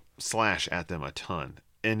to spell. slash at them a ton.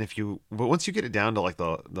 And but once you get it down to like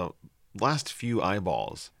the last few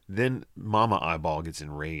eyeballs, then Mama Eyeball gets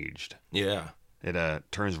enraged. Yeah. It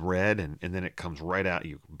turns red, and then it comes right at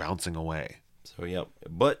you, bouncing away. So, yeah.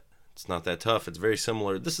 But it's not that tough. It's very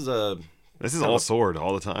similar. This is all sword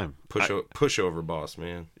all the time. Pushover boss,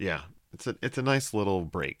 man. Yeah. It's a nice little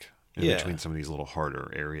break in Yeah. between some of these little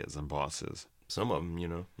harder areas and bosses. Some of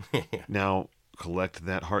them, Now, collect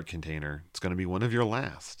that heart container. It's going to be one of your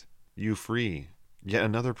last. You free yet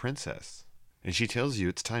another princess. And she tells you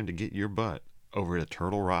it's time to get your butt over to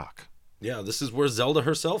Turtle Rock. Yeah, this is where Zelda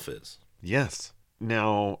herself is. Yes.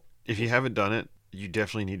 Now, if you haven't done it, you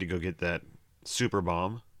definitely need to go get that super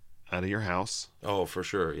bomb out of your house. Oh, for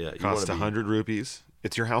sure, yeah. Costs 100 rupees.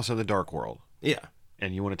 It's your house in the Dark World. Yeah.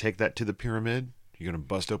 And you want to take that to the pyramid. You're going to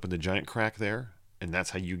bust open the giant crack there. And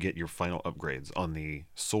that's how you get your final upgrades on the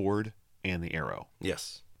sword and the arrow.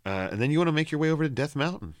 Yes. And then you want to make your way over to Death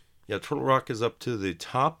Mountain. Yeah, Turtle Rock is up to the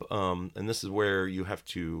top, and this is where you have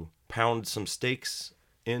to pound some stakes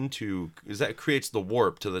because that creates the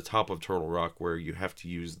warp to the top of Turtle Rock, where you have to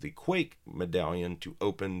use the Quake medallion to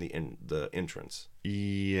open the entrance.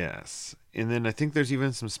 Yes. And then I think there's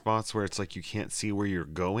even some spots where it's like you can't see where you're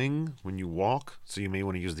going when you walk, so you may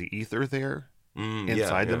want to use the ether there.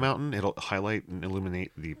 Inside the mountain. It'll highlight and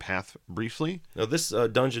illuminate the path briefly. Now, this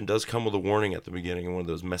dungeon does come with a warning at the beginning in one of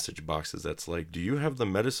those message boxes that's like, do you have the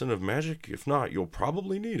medicine of magic? If not, you'll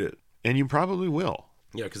probably need it. And you probably will.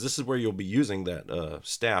 Yeah, because this is where you'll be using that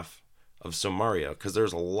staff of Somaria, because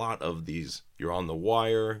there's a lot of these. You're on the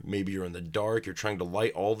wire, maybe you're in the dark, you're trying to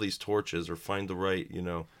light all these torches or find the right,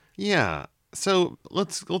 Yeah, so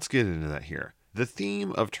let's get into that here. The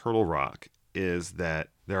theme of Turtle Rock is that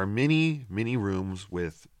there are many, many rooms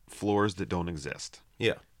with floors that don't exist.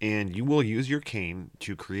 Yeah. And you will use your cane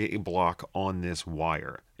to create a block on this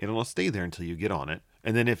wire. It'll stay there until you get on it.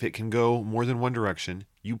 And then if it can go more than one direction,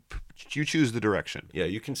 you choose the direction. Yeah,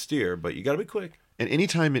 you can steer, but you got to be quick. And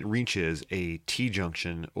anytime it reaches a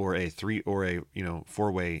T-junction or a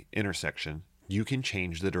 4-way intersection, you can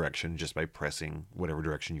change the direction just by pressing whatever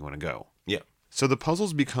direction you want to go. Yeah. So the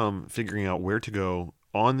puzzles become figuring out where to go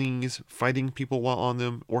on these, fighting people while on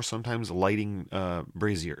them, or sometimes lighting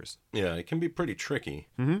braziers. Yeah, it can be pretty tricky.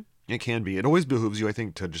 Mm-hmm. It can be. It always behooves you, I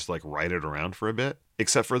think, to just like ride it around for a bit,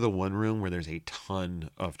 except for the one room where there's a ton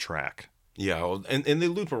of track. Yeah, well, and they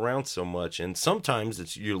loop around so much, and sometimes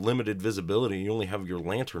it's your limited visibility. You only have your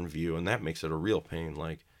lantern view, and that makes it a real pain.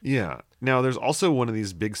 Yeah. Now, there's also one of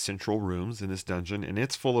these big central rooms in this dungeon, and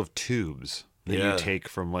it's full of tubes that you take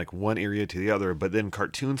from like one area to the other, but then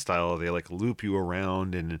cartoon style, they like loop you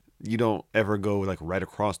around, and you don't ever go like right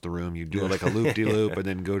across the room. You do like a loop-de-loop and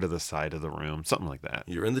then go to the side of the room, something like that.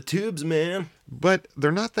 You're in the tubes, man. But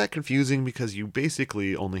they're not that confusing because you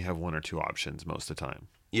basically only have one or two options most of the time.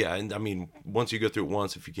 Yeah, and I mean, once you go through it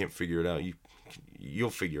once, if you can't figure it out, you'll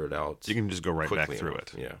figure it out. You can just go right back quickly through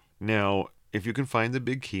enough. it. Yeah. Now, if you can find the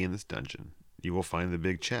big key in this dungeon, you will find the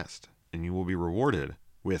big chest, and you will be rewarded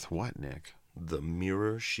with what, Nick? The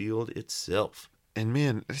mirror shield itself. And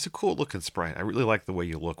man, it's a cool looking sprite. I really like the way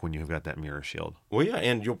you look when you've got that mirror shield. Well, yeah,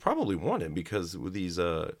 and you'll probably want it because with these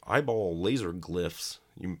eyeball laser glyphs,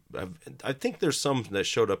 I think there's some that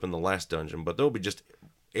showed up in the last dungeon, but there'll be just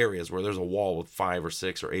areas where there's a wall with 5 or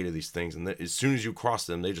 6 or 8 of these things, and as soon as you cross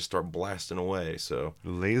them, they just start blasting away. So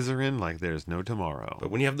Lasering like there's no tomorrow.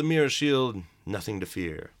 but when you have the mirror shield, nothing to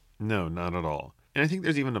fear. No, not at all. And I think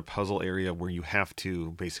there's even a puzzle area where you have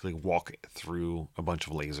to basically walk through a bunch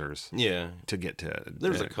of lasers Yeah, to get to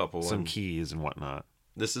there's a couple. some and keys and whatnot.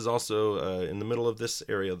 This is also in the middle of this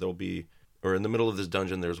area. Or in the middle of this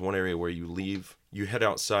dungeon, there's one area where you head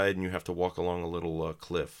outside, and you have to walk along a little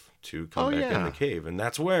cliff to come back in the cave, and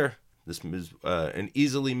that's where this is an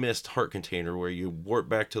easily missed heart container where you warp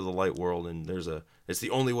back to the light world, and it's the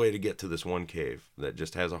only way to get to this one cave that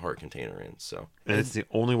just has a heart container in. So, And it's the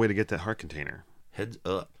only way to get that heart container. heads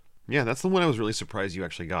up. Yeah, that's the one I was really surprised you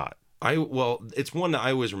actually got. Well, it's one that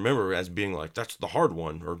I always remember as being like, that's the hard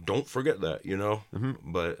one, or don't forget that, you know?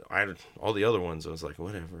 Mm-hmm. But all the other ones, I was like,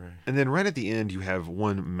 whatever. And then right at the end, you have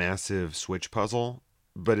one massive switch puzzle,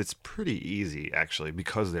 but it's pretty easy, actually,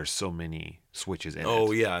 because there's so many switches in it.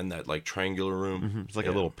 Oh, yeah, in that, like, triangular room. Mm-hmm. It's like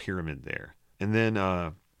a little pyramid there. And then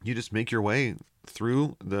you just make your way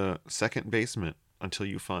through the second basement until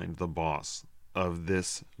you find the boss of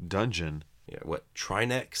this dungeon. Yeah, what?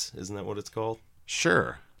 Trinex? Isn't that what it's called?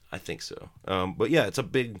 Sure. I think so. But yeah,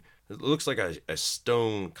 it looks like a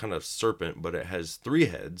stone kind of serpent, but it has 3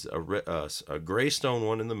 heads, a gray stone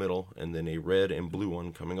one in the middle, and then a red and blue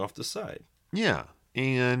one coming off the side. Yeah.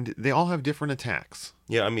 And they all have different attacks.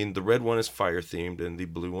 Yeah, I mean, the red one is fire themed and the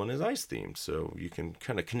blue one is ice themed, so you can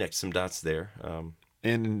kind of connect some dots there.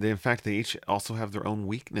 And in fact, they each also have their own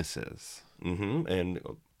weaknesses. And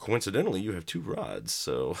coincidentally, you have 2 rods,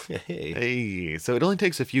 so hey. Hey, so it only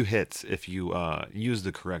takes a few hits if you use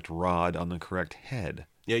the correct rod on the correct head.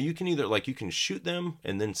 Yeah, you can either, you can shoot them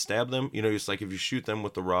and then stab them. You know, it's like if you shoot them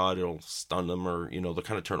with the rod, it'll stun them, or, they'll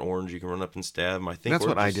kind of turn orange. You can run up and stab them, I think. That's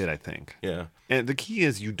what I did, I think. Yeah. And the key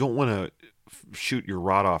is you don't want to shoot your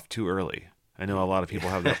rod off too early. I know a lot of people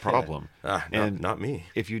have that problem. Not me.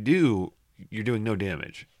 If you do, you're doing no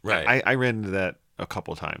damage. Right. I ran into that a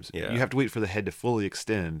couple times. Yeah. You have to wait for the head to fully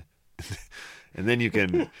extend, and then you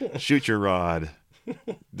can shoot your rod,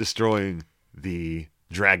 destroying the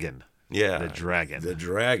dragon. Yeah. The dragon. The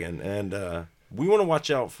dragon. And we want to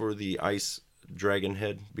watch out for the ice dragon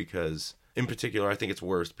head because, in particular, I think it's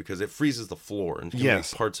worst because it freezes the floor and can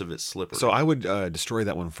make parts of it slippery. So I would destroy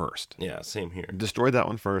that one first. Yeah, same here. Destroy that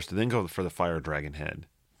one first, and then go for the fire dragon head.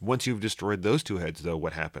 Once you've destroyed those 2 heads, though,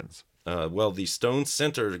 what happens? Well, the stone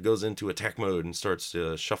center goes into attack mode and starts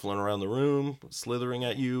shuffling around the room, slithering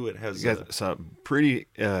at you. It has some pretty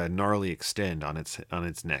gnarly extend on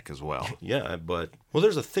its neck as well. Yeah,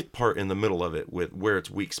 there's a thick part in the middle of it with where its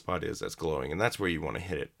weak spot is that's glowing, and that's where you want to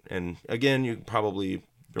hit it. And again, you probably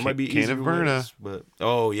might be easier ways, but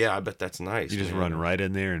oh yeah, I bet that's nice. You just run right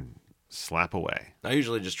in there and slap away. I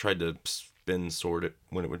usually just tried to spin sword it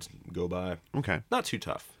when it would go by. Okay, not too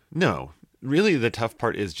tough. No. Really, the tough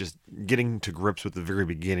part is just getting to grips with the very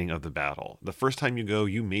beginning of the battle. The first time you go,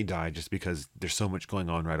 you may die just because there's so much going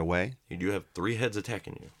on right away. You do have 3 heads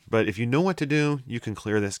attacking you. But if you know what to do, you can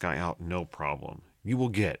clear this guy out no problem. You will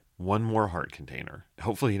get 1 more heart container.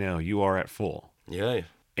 Hopefully now you are at full. Yeah.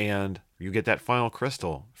 And you get that final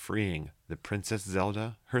crystal, freeing the Princess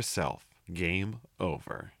Zelda herself. Game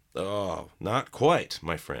over. Oh, not quite,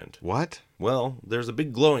 my friend. What? Well, there's a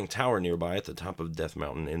big glowing tower nearby at the top of Death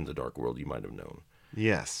Mountain in the Dark World you might have known.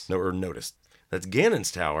 Yes. Or noticed. That's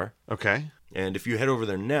Ganon's tower. Okay. And if you head over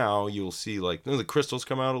there now, you'll see, the crystals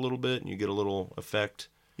come out a little bit, and you get a little effect.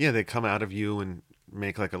 Yeah, they come out of you and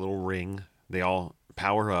make like a little ring. They all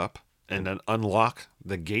power up and then unlock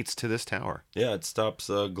the gates to this tower. Yeah, it stops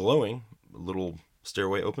glowing. A little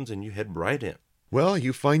stairway opens, and you head right in. Well,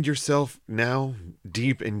 you find yourself now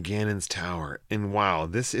deep in Ganon's tower, and wow,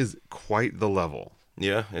 this is quite the level.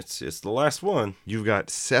 Yeah, it's the last one. You've got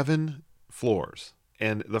 7 floors,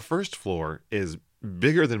 and the first floor is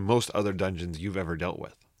bigger than most other dungeons you've ever dealt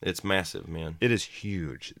with. It's massive, man. It is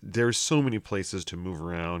huge. There's so many places to move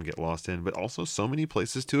around, get lost in, but also so many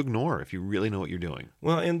places to ignore if you really know what you're doing.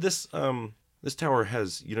 Well, and this tower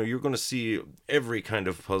has, you're going to see every kind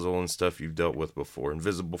of puzzle and stuff you've dealt with before.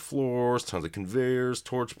 Invisible floors, tons of conveyors,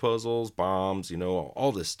 torch puzzles, bombs,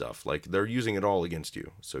 all this stuff. Like, they're using it all against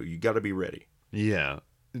you. So you got to be ready. Yeah.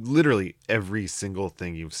 literally every single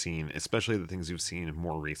thing you've seen, especially the things you've seen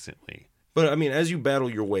more recently. But I mean, as you battle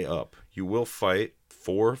your way up, you will fight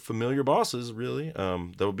 4 familiar bosses. Really,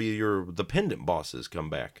 there'll be the pendant bosses come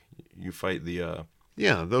back. You fight the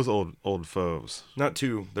Yeah, those old foes. not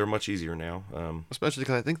two. They're much easier now. Especially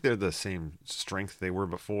because I think they're the same strength they were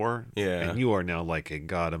before. Yeah. And you are now like a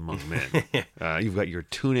god among men. You've got your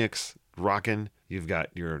tunics rocking. You've got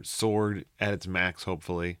your sword at its max,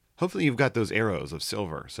 hopefully. Hopefully you've got those arrows of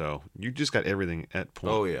silver. So you just got everything at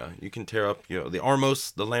point. Oh yeah, you can tear up the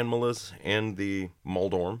Armos, the Landmalas, and the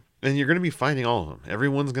Moldorm. And you're going to be fighting all of them.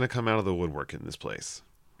 Everyone's going to come out of the woodwork in this place.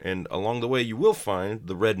 And along the way, you will find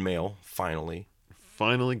the red mail, finally.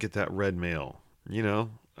 Finally get that red mail. You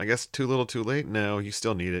know, I guess too little too late. No, you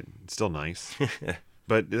still need it. It's still nice.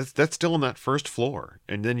 But that's still on that first floor.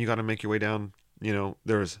 And then you got to make your way down. You know,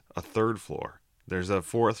 there's a 3rd floor. There's a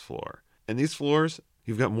 4th floor. And these floors,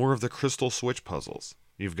 you've got more of the crystal switch puzzles.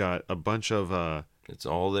 You've got a bunch of... It's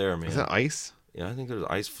all there, man. Is that ice? Yeah, I think there's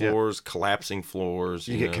ice floors, collapsing floors.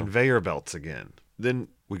 You get conveyor belts again. Then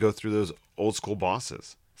we go through those old school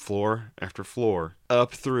bosses. Floor after floor.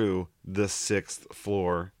 Up through the 6th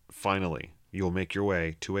floor. Finally, you'll make your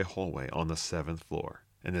way to a hallway on the 7th floor.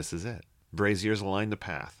 And this is it. Braziers line the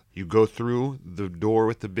path. You go through the door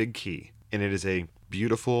with the big key. And it is a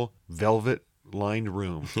beautiful velvet-lined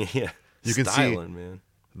room. Yeah, you can styling, see man.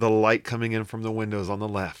 The light coming in from the windows on the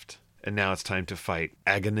left. And now it's time to fight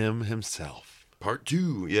Aghanim himself. Part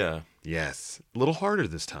 2, yeah. Yes, a little harder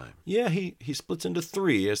this time. Yeah, he splits into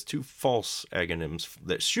 3 as 2 false Aghanims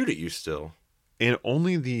that shoot at you still. And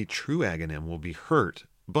only the true Aghanim will be hurt,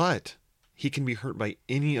 but he can be hurt by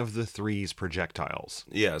any of the 3's projectiles.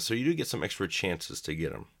 Yeah, so you do get some extra chances to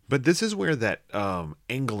get him. But this is where that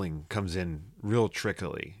angling comes in real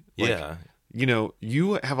trickily. Yeah. You know,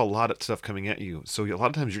 you have a lot of stuff coming at you, so a lot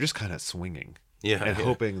of times you're just kind of swinging. Yeah, and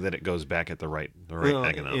hoping that it goes back at the right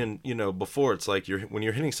Aghanim. And before it's like when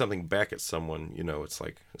you're hitting something back at someone, it's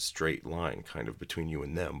like a straight line kind of between you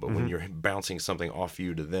and them. But when you're bouncing something off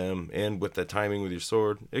you to them, and with the timing with your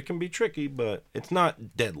sword, it can be tricky, but it's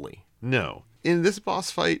not deadly. No, and this boss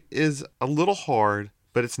fight is a little hard,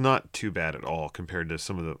 but it's not too bad at all compared to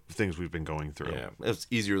some of the things we've been going through. Yeah, it's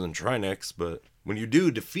easier than Trinex, but when you do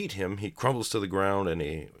defeat him, he crumbles to the ground, and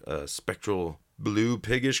a spectral blue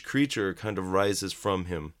piggish creature kind of rises from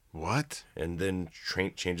him. What? And then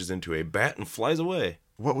changes into a bat and flies away.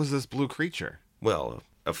 What was this blue creature? Well,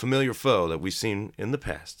 a familiar foe that we've seen in the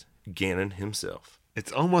past. Ganon himself.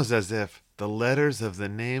 It's almost as if the letters of the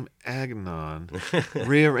name Agnon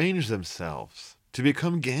rearrange themselves to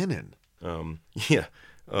become Ganon. Yeah.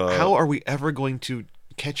 How are we ever going to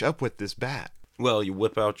catch up with this bat? Well, you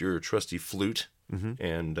whip out your trusty flute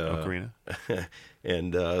and Ocarina.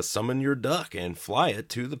 and summon your duck and fly it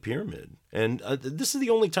to the pyramid. And this is the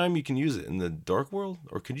only time you can use it in the Dark World,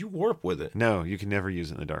 or could you warp with it? No, you can never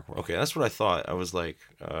use it in the Dark World. Okay, that's what I thought. I was like,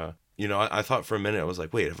 I thought for a minute, I was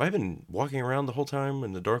like, wait, have I been walking around the whole time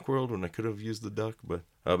in the Dark World when I could have used the duck? But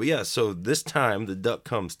yeah, so this time the duck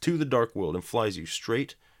comes to the Dark World and flies you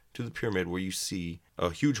straight to the pyramid, where you see a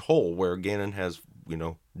huge hole where Ganon has,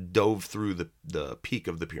 dove through the peak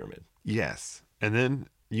of the pyramid. Yes. And then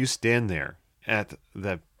you stand there at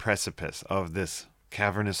the precipice of this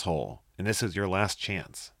cavernous hole, and this is your last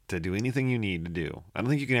chance to do anything you need to do. I don't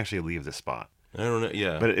think you can actually leave this spot. I don't know,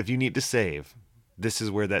 yeah. But if you need to save, this is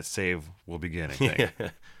where that save will begin, I think. Yeah.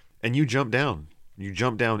 And you jump down. You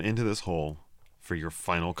jump down into this hole for your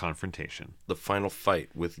final confrontation. The final fight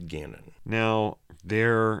with Ganon. Now,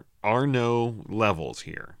 there are no levels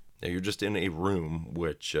here. Now, you're just in a room,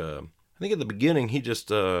 which I think at the beginning he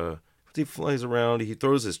just... he flies around, he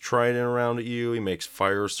throws his trident around at you, he makes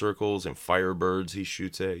fire circles and fire birds he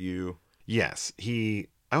shoots at you. Yes, I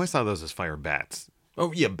always thought of those as fire bats.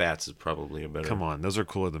 Oh, yeah, bats is probably a better... Come on, those are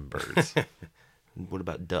cooler than birds. What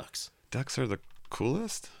about ducks? Ducks are the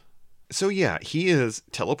coolest? So yeah, he is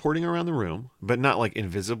teleporting around the room, but not like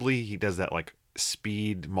invisibly. He does that like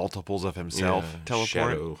speed multiples of himself teleport.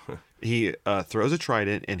 Shadow. He throws a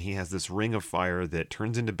trident, and he has this ring of fire that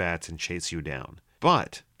turns into bats and chase you down.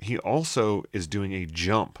 But he also is doing a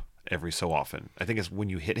jump every so often. I think it's when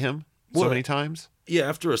you hit him so many times. Yeah,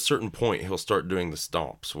 after a certain point, he'll start doing the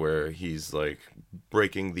stomps where he's like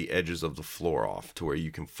breaking the edges of the floor off to where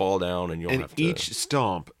you can fall down and you'll have to... each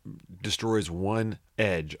stomp destroys one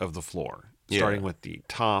edge of the floor, starting with the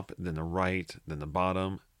top, then the right, then the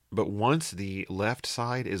bottom. But once the left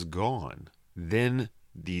side is gone, then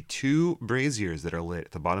the 2 braziers that are lit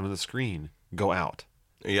at the bottom of the screen go out.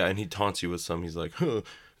 Yeah, and he taunts you with some. He's like,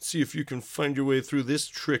 see if you can find your way through this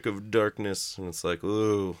trick of darkness. And it's like,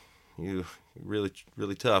 oh, you really,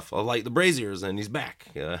 really tough. I like the braziers, and he's back.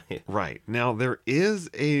 Right. Now, there is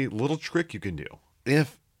a little trick you can do.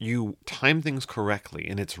 If you time things correctly,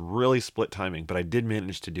 and it's really split timing, but I did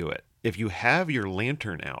manage to do it. If you have your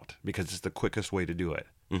lantern out, because it's the quickest way to do it,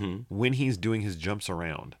 when he's doing his jumps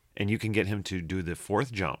around, and you can get him to do the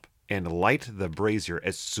fourth jump and light the brazier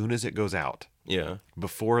as soon as it goes out. Yeah.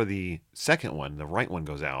 Before the second one, the right one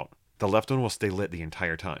goes out, the left one will stay lit the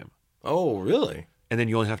entire time. Oh, really? And then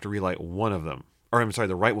you only have to relight one of them. Or I'm sorry,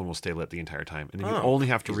 the right one will stay lit the entire time. And then you only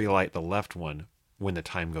have to relight the left one when the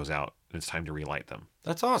time goes out and it's time to relight them.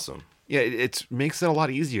 That's awesome. Yeah, it makes it a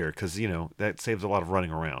lot easier because, that saves a lot of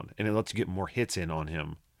running around. And it lets you get more hits in on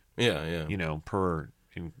him. Yeah. Per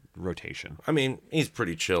rotation. I mean, he's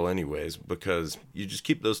pretty chill anyways, because you just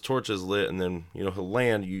keep those torches lit, and then, he'll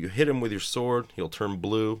land. You hit him with your sword, he'll turn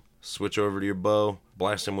blue, switch over to your bow,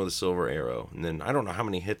 blast him with a silver arrow. And then I don't know how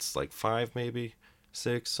many hits, like 5 maybe?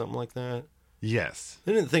 6, something like that. Yes.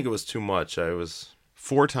 I didn't think it was too much. I was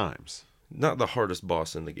 4 times. not the hardest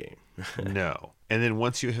boss in the game. No. And then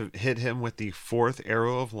once you have hit him with the 4th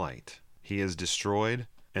arrow of light, he is destroyed,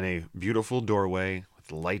 and a beautiful doorway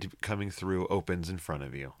with light coming through opens in front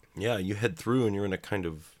of you. Yeah, you head through and you're in a kind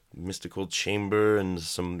of mystical chamber, and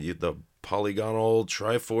the polygonal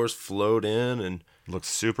Triforce float in, and Looks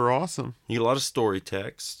super awesome. you get a lot of story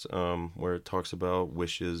text where it talks about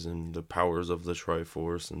wishes and the powers of the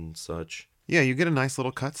Triforce and such. Yeah, you get a nice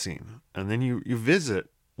little cutscene, and then you visit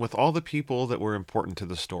with all the people that were important to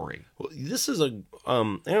the story. Well, this is and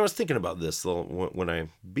I was thinking about this when I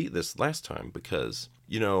beat this last time, because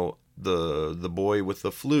the boy with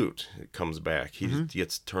the flute comes back. He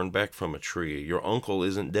gets turned back from a tree. Your uncle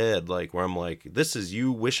isn't dead. Like, where I'm like, this is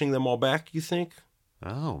you wishing them all back, you think?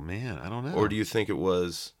 Oh man, I don't know. Or do you think it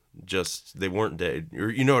was just they weren't dead? Or,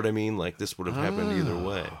 you know what I mean? Like, this would have happened either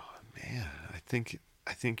way. Man,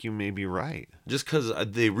 I think you may be right. Just because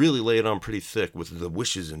they really lay it on pretty thick with the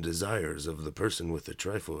wishes and desires of the person with the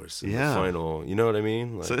Triforce. In the final, you know what I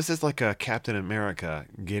mean? Like, so this is like a Captain America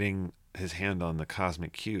getting his hand on the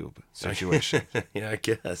cosmic cube situation. yeah, I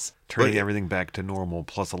guess. Turning everything back to normal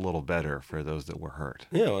plus a little better for those that were hurt.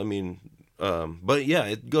 Yeah, I mean, but yeah,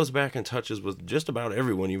 it goes back and touches with just about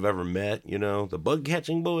everyone you've ever met. The bug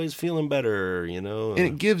catching boys feeling better, And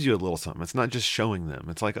it gives you a little something. It's not just showing them.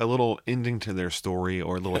 It's like a little ending to their story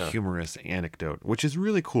or a little humorous anecdote, which is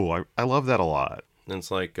really cool. I love that a lot. And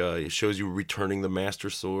it's like it shows you returning the Master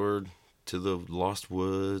Sword to the Lost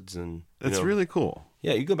Woods, and it's really cool.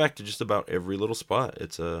 Yeah, you go back to just about every little spot.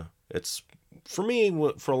 It's for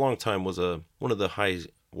me, for a long time, was one of the high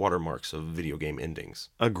watermarks of video game endings.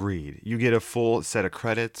 Agreed. You get a full set of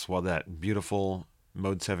credits while that beautiful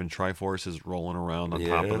Mode 7 Triforce is rolling around on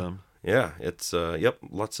top of them. Yeah, it's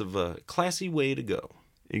lots of classy way to go.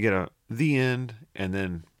 You get the end, and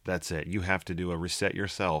then that's it. You have to do a reset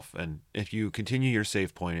yourself, and if you continue your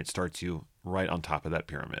save point, it starts you right on top of that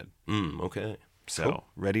pyramid. Okay. So, cool.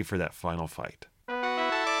 Ready for that final fight.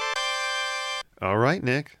 All right,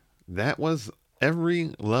 Nick. That was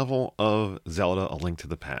every level of Zelda: A Link to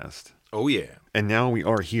the Past. Oh, yeah. And now we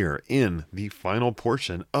are here in the final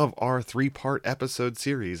portion of our 3-part episode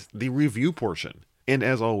series, the review portion. And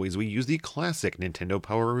as always, we use the classic Nintendo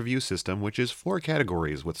Power Review system, which is 4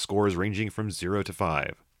 categories with scores ranging from 0 to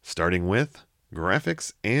 5. Starting with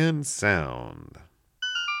graphics and sound.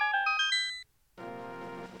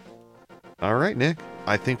 All right, Nick.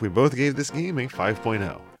 I think we both gave this game a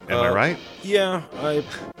 5.0. Am I right? Yeah,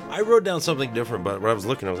 I wrote down something different, but when I was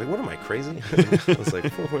looking, I was like, what am I, crazy? I was like,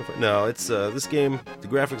 4.5. No, it's this game, the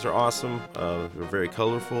graphics are awesome. They're very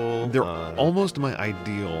colorful. They're almost my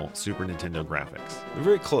ideal Super Nintendo graphics. They're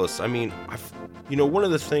very close. I mean, one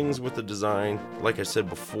of the things with the design, like I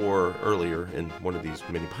said earlier in one of these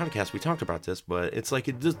mini podcasts, we talked about this, but it's like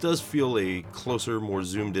it just does feel a closer, more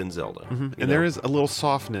zoomed in Zelda. And there is a little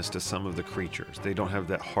softness to some of the creatures. They don't have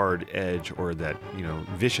that hard edge or that,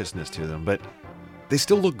 viciousness to them, but they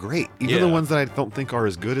still look great. Even the ones that I don't think are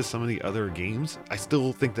as good as some of the other games, I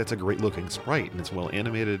still think that's a great looking sprite, and it's well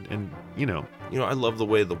animated, and I love the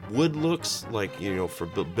way the wood looks, like, for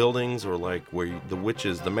buildings, or like where the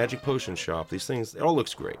witches, the magic potion shop, these things, it all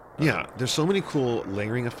looks great. Yeah, there's so many cool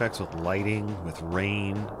layering effects with lighting, with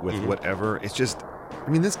rain, with whatever. It's just,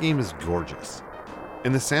 this game is gorgeous.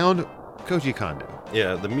 And the sound, Koji Kondo.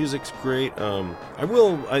 Yeah, the music's great.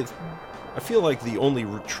 I feel like the only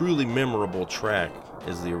truly memorable track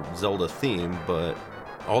is the Zelda theme, but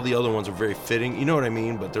all the other ones are very fitting. You know what I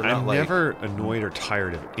mean? But they're not I'm never annoyed or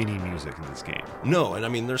tired of any music in this game. No,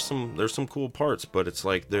 and there's some cool parts, but it's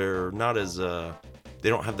like they're not as they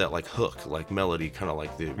don't have that like hook, like melody, kind of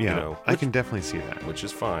like the Yeah, I can definitely see that. which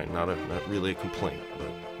is fine, not really a complaint. But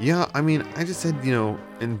Yeah, I mean, I just said,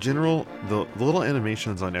 in general, the little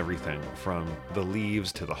animations on everything, from the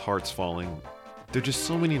leaves to the hearts falling, there are just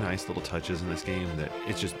so many nice little touches in this game that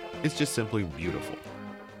it's just simply beautiful.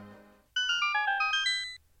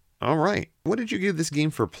 All right, what did you give this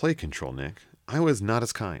game for play control, Nick? I was not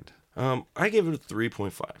as kind. I gave it a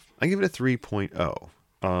 3.5. I give it a 3.0.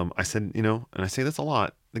 I said, and I say this a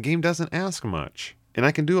lot, the game doesn't ask much, and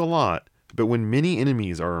I can do a lot, but when many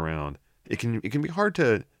enemies are around, it can be hard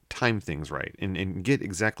to time things right and get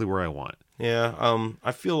exactly where I want. Yeah,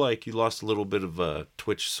 I feel like you lost a little bit of a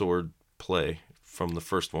Twitch sword play from the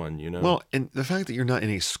first one, Well, and the fact that you're not in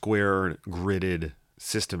a square gridded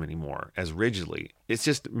system anymore as rigidly, it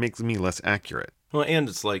just makes me less accurate. Well, and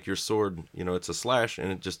it's like your sword, it's a slash,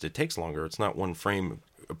 and it takes longer. It's not one frame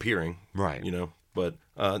appearing, Right. But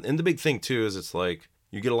and the big thing too is it's like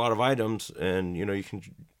you get a lot of items, and you can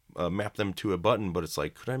map them to a button, but it's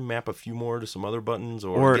like, could I map a few more to some other buttons,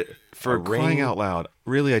 or get for a crying ring? out loud,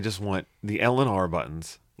 really, I just want the L and R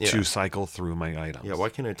buttons to cycle through my items. Yeah, why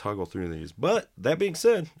can't I toggle through these? But that being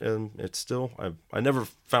said, it's still I never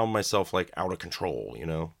found myself like out of control,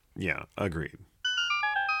 Yeah, agreed.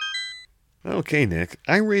 Okay, Nick,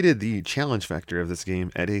 I rated the challenge factor of this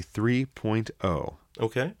game at a 3.0.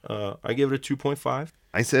 Okay, I give it a 2.5.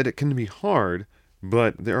 I said it can be hard,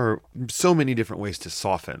 but there are so many different ways to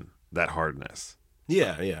soften that hardness.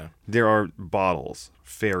 Yeah. There are bottles,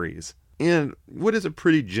 fairies, and what is a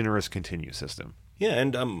pretty generous continue system. Yeah,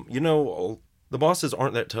 and the bosses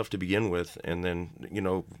aren't that tough to begin with, and then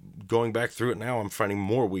going back through it now, I'm finding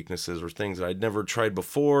more weaknesses or things that I'd never tried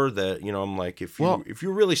before. That I'm like, if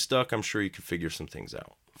you're really stuck, I'm sure you could figure some things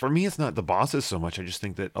out. For me, it's not the bosses so much. I just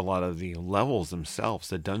think that a lot of the levels themselves,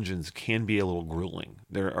 the dungeons, can be a little grueling.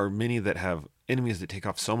 There are many that have enemies that take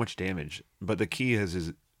off so much damage, but the key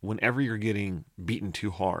is whenever you're getting beaten too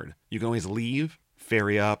hard, you can always leave,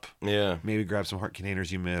 ferry up, maybe grab some heart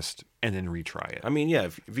containers you missed, and then retry it. I mean, yeah,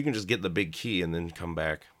 if you can just get the big key and then come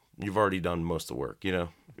back, you've already done most of the work,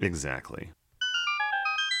 Exactly.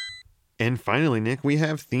 And finally, Nick, we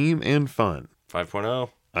have theme and fun. 5.0.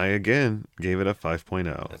 I again gave it a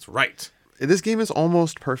 5.0. That's right. This game is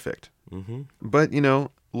almost perfect. Mm-hmm. But,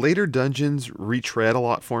 later dungeons retread a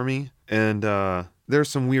lot for me, and there's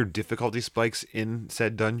some weird difficulty spikes in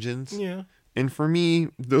said dungeons. Yeah. And for me,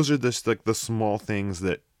 those are just like the small things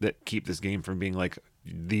that keep this game from being like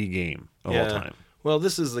the game of all time. Well,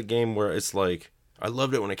 this is the game where it's like, I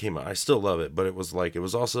loved it when it came out. I still love it, but it was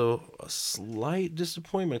also a slight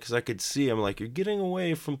disappointment because I could see, I'm like, you're getting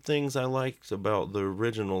away from things I liked about the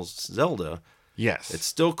original Zelda. Yes. It's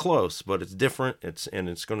still close, but it's different. It's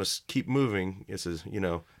going to keep moving.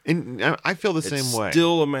 And I feel the same way. It's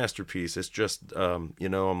still a masterpiece. It's just, I'm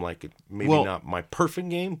like, maybe not my perfect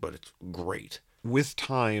game, but it's great. With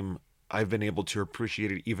time, I've been able to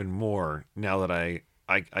appreciate it even more now that I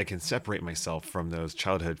can separate myself from those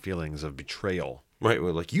childhood feelings of betrayal. Right,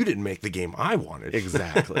 well, like, you didn't make the game I wanted.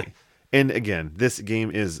 Exactly. And again, this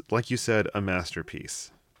game is, like you said, a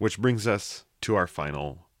masterpiece. Which brings us to our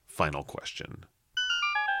final question.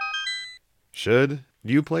 Should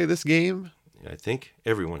you play this game? I think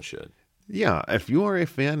everyone should. Yeah, if you are a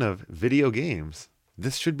fan of video games,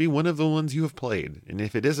 this should be one of the ones you have played. And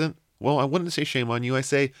if it isn't, well, I wouldn't say shame on you. I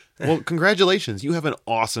say, well, congratulations. You have an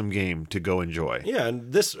awesome game to go enjoy. Yeah,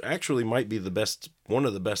 and this actually might be one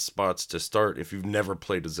of the best spots to start if you've never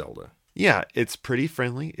played a Zelda. Yeah, it's pretty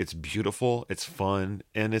friendly. It's beautiful. It's fun.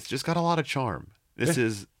 And it's just got a lot of charm. This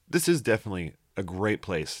is definitely a great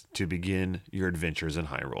place to begin your adventures in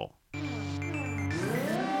Hyrule.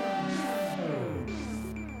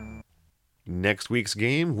 Next week's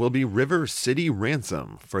game will be River City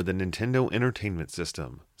Ransom for the Nintendo Entertainment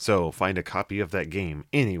System. So find a copy of that game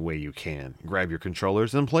any way you can. Grab your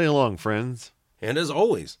controllers and play along, friends. And as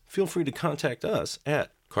always, feel free to contact us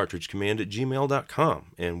at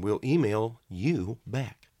cartridgecommand@gmail.com and we'll email you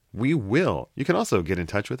back. We will. You can also get in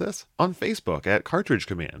touch with us on Facebook at Cartridge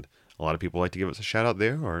Command. A lot of people like to give us a shout out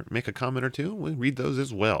there or make a comment or two. We read those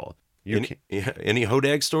as well. Any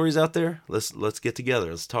Hodag stories out there? Let's get together.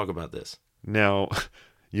 Let's talk about this. Now,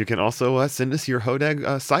 you can also send us your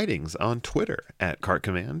Hodag sightings on Twitter at Cart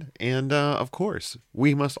Command. And, of course,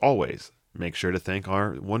 we must always make sure to thank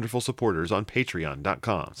our wonderful supporters on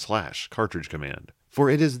patreon.com/Cartridge Command. For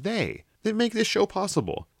it is they that make this show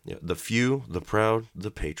possible. Yeah, the few, the proud, the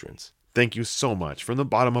patrons. Thank you so much from the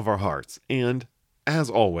bottom of our hearts. And, as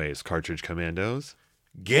always, Cartridge Commandos,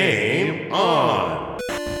 game on!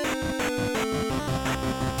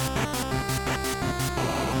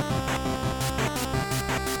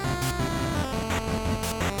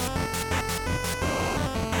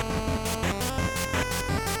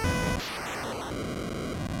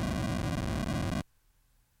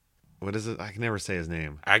 What is it? I can never say his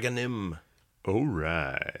name. Aghanim. All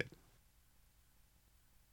right.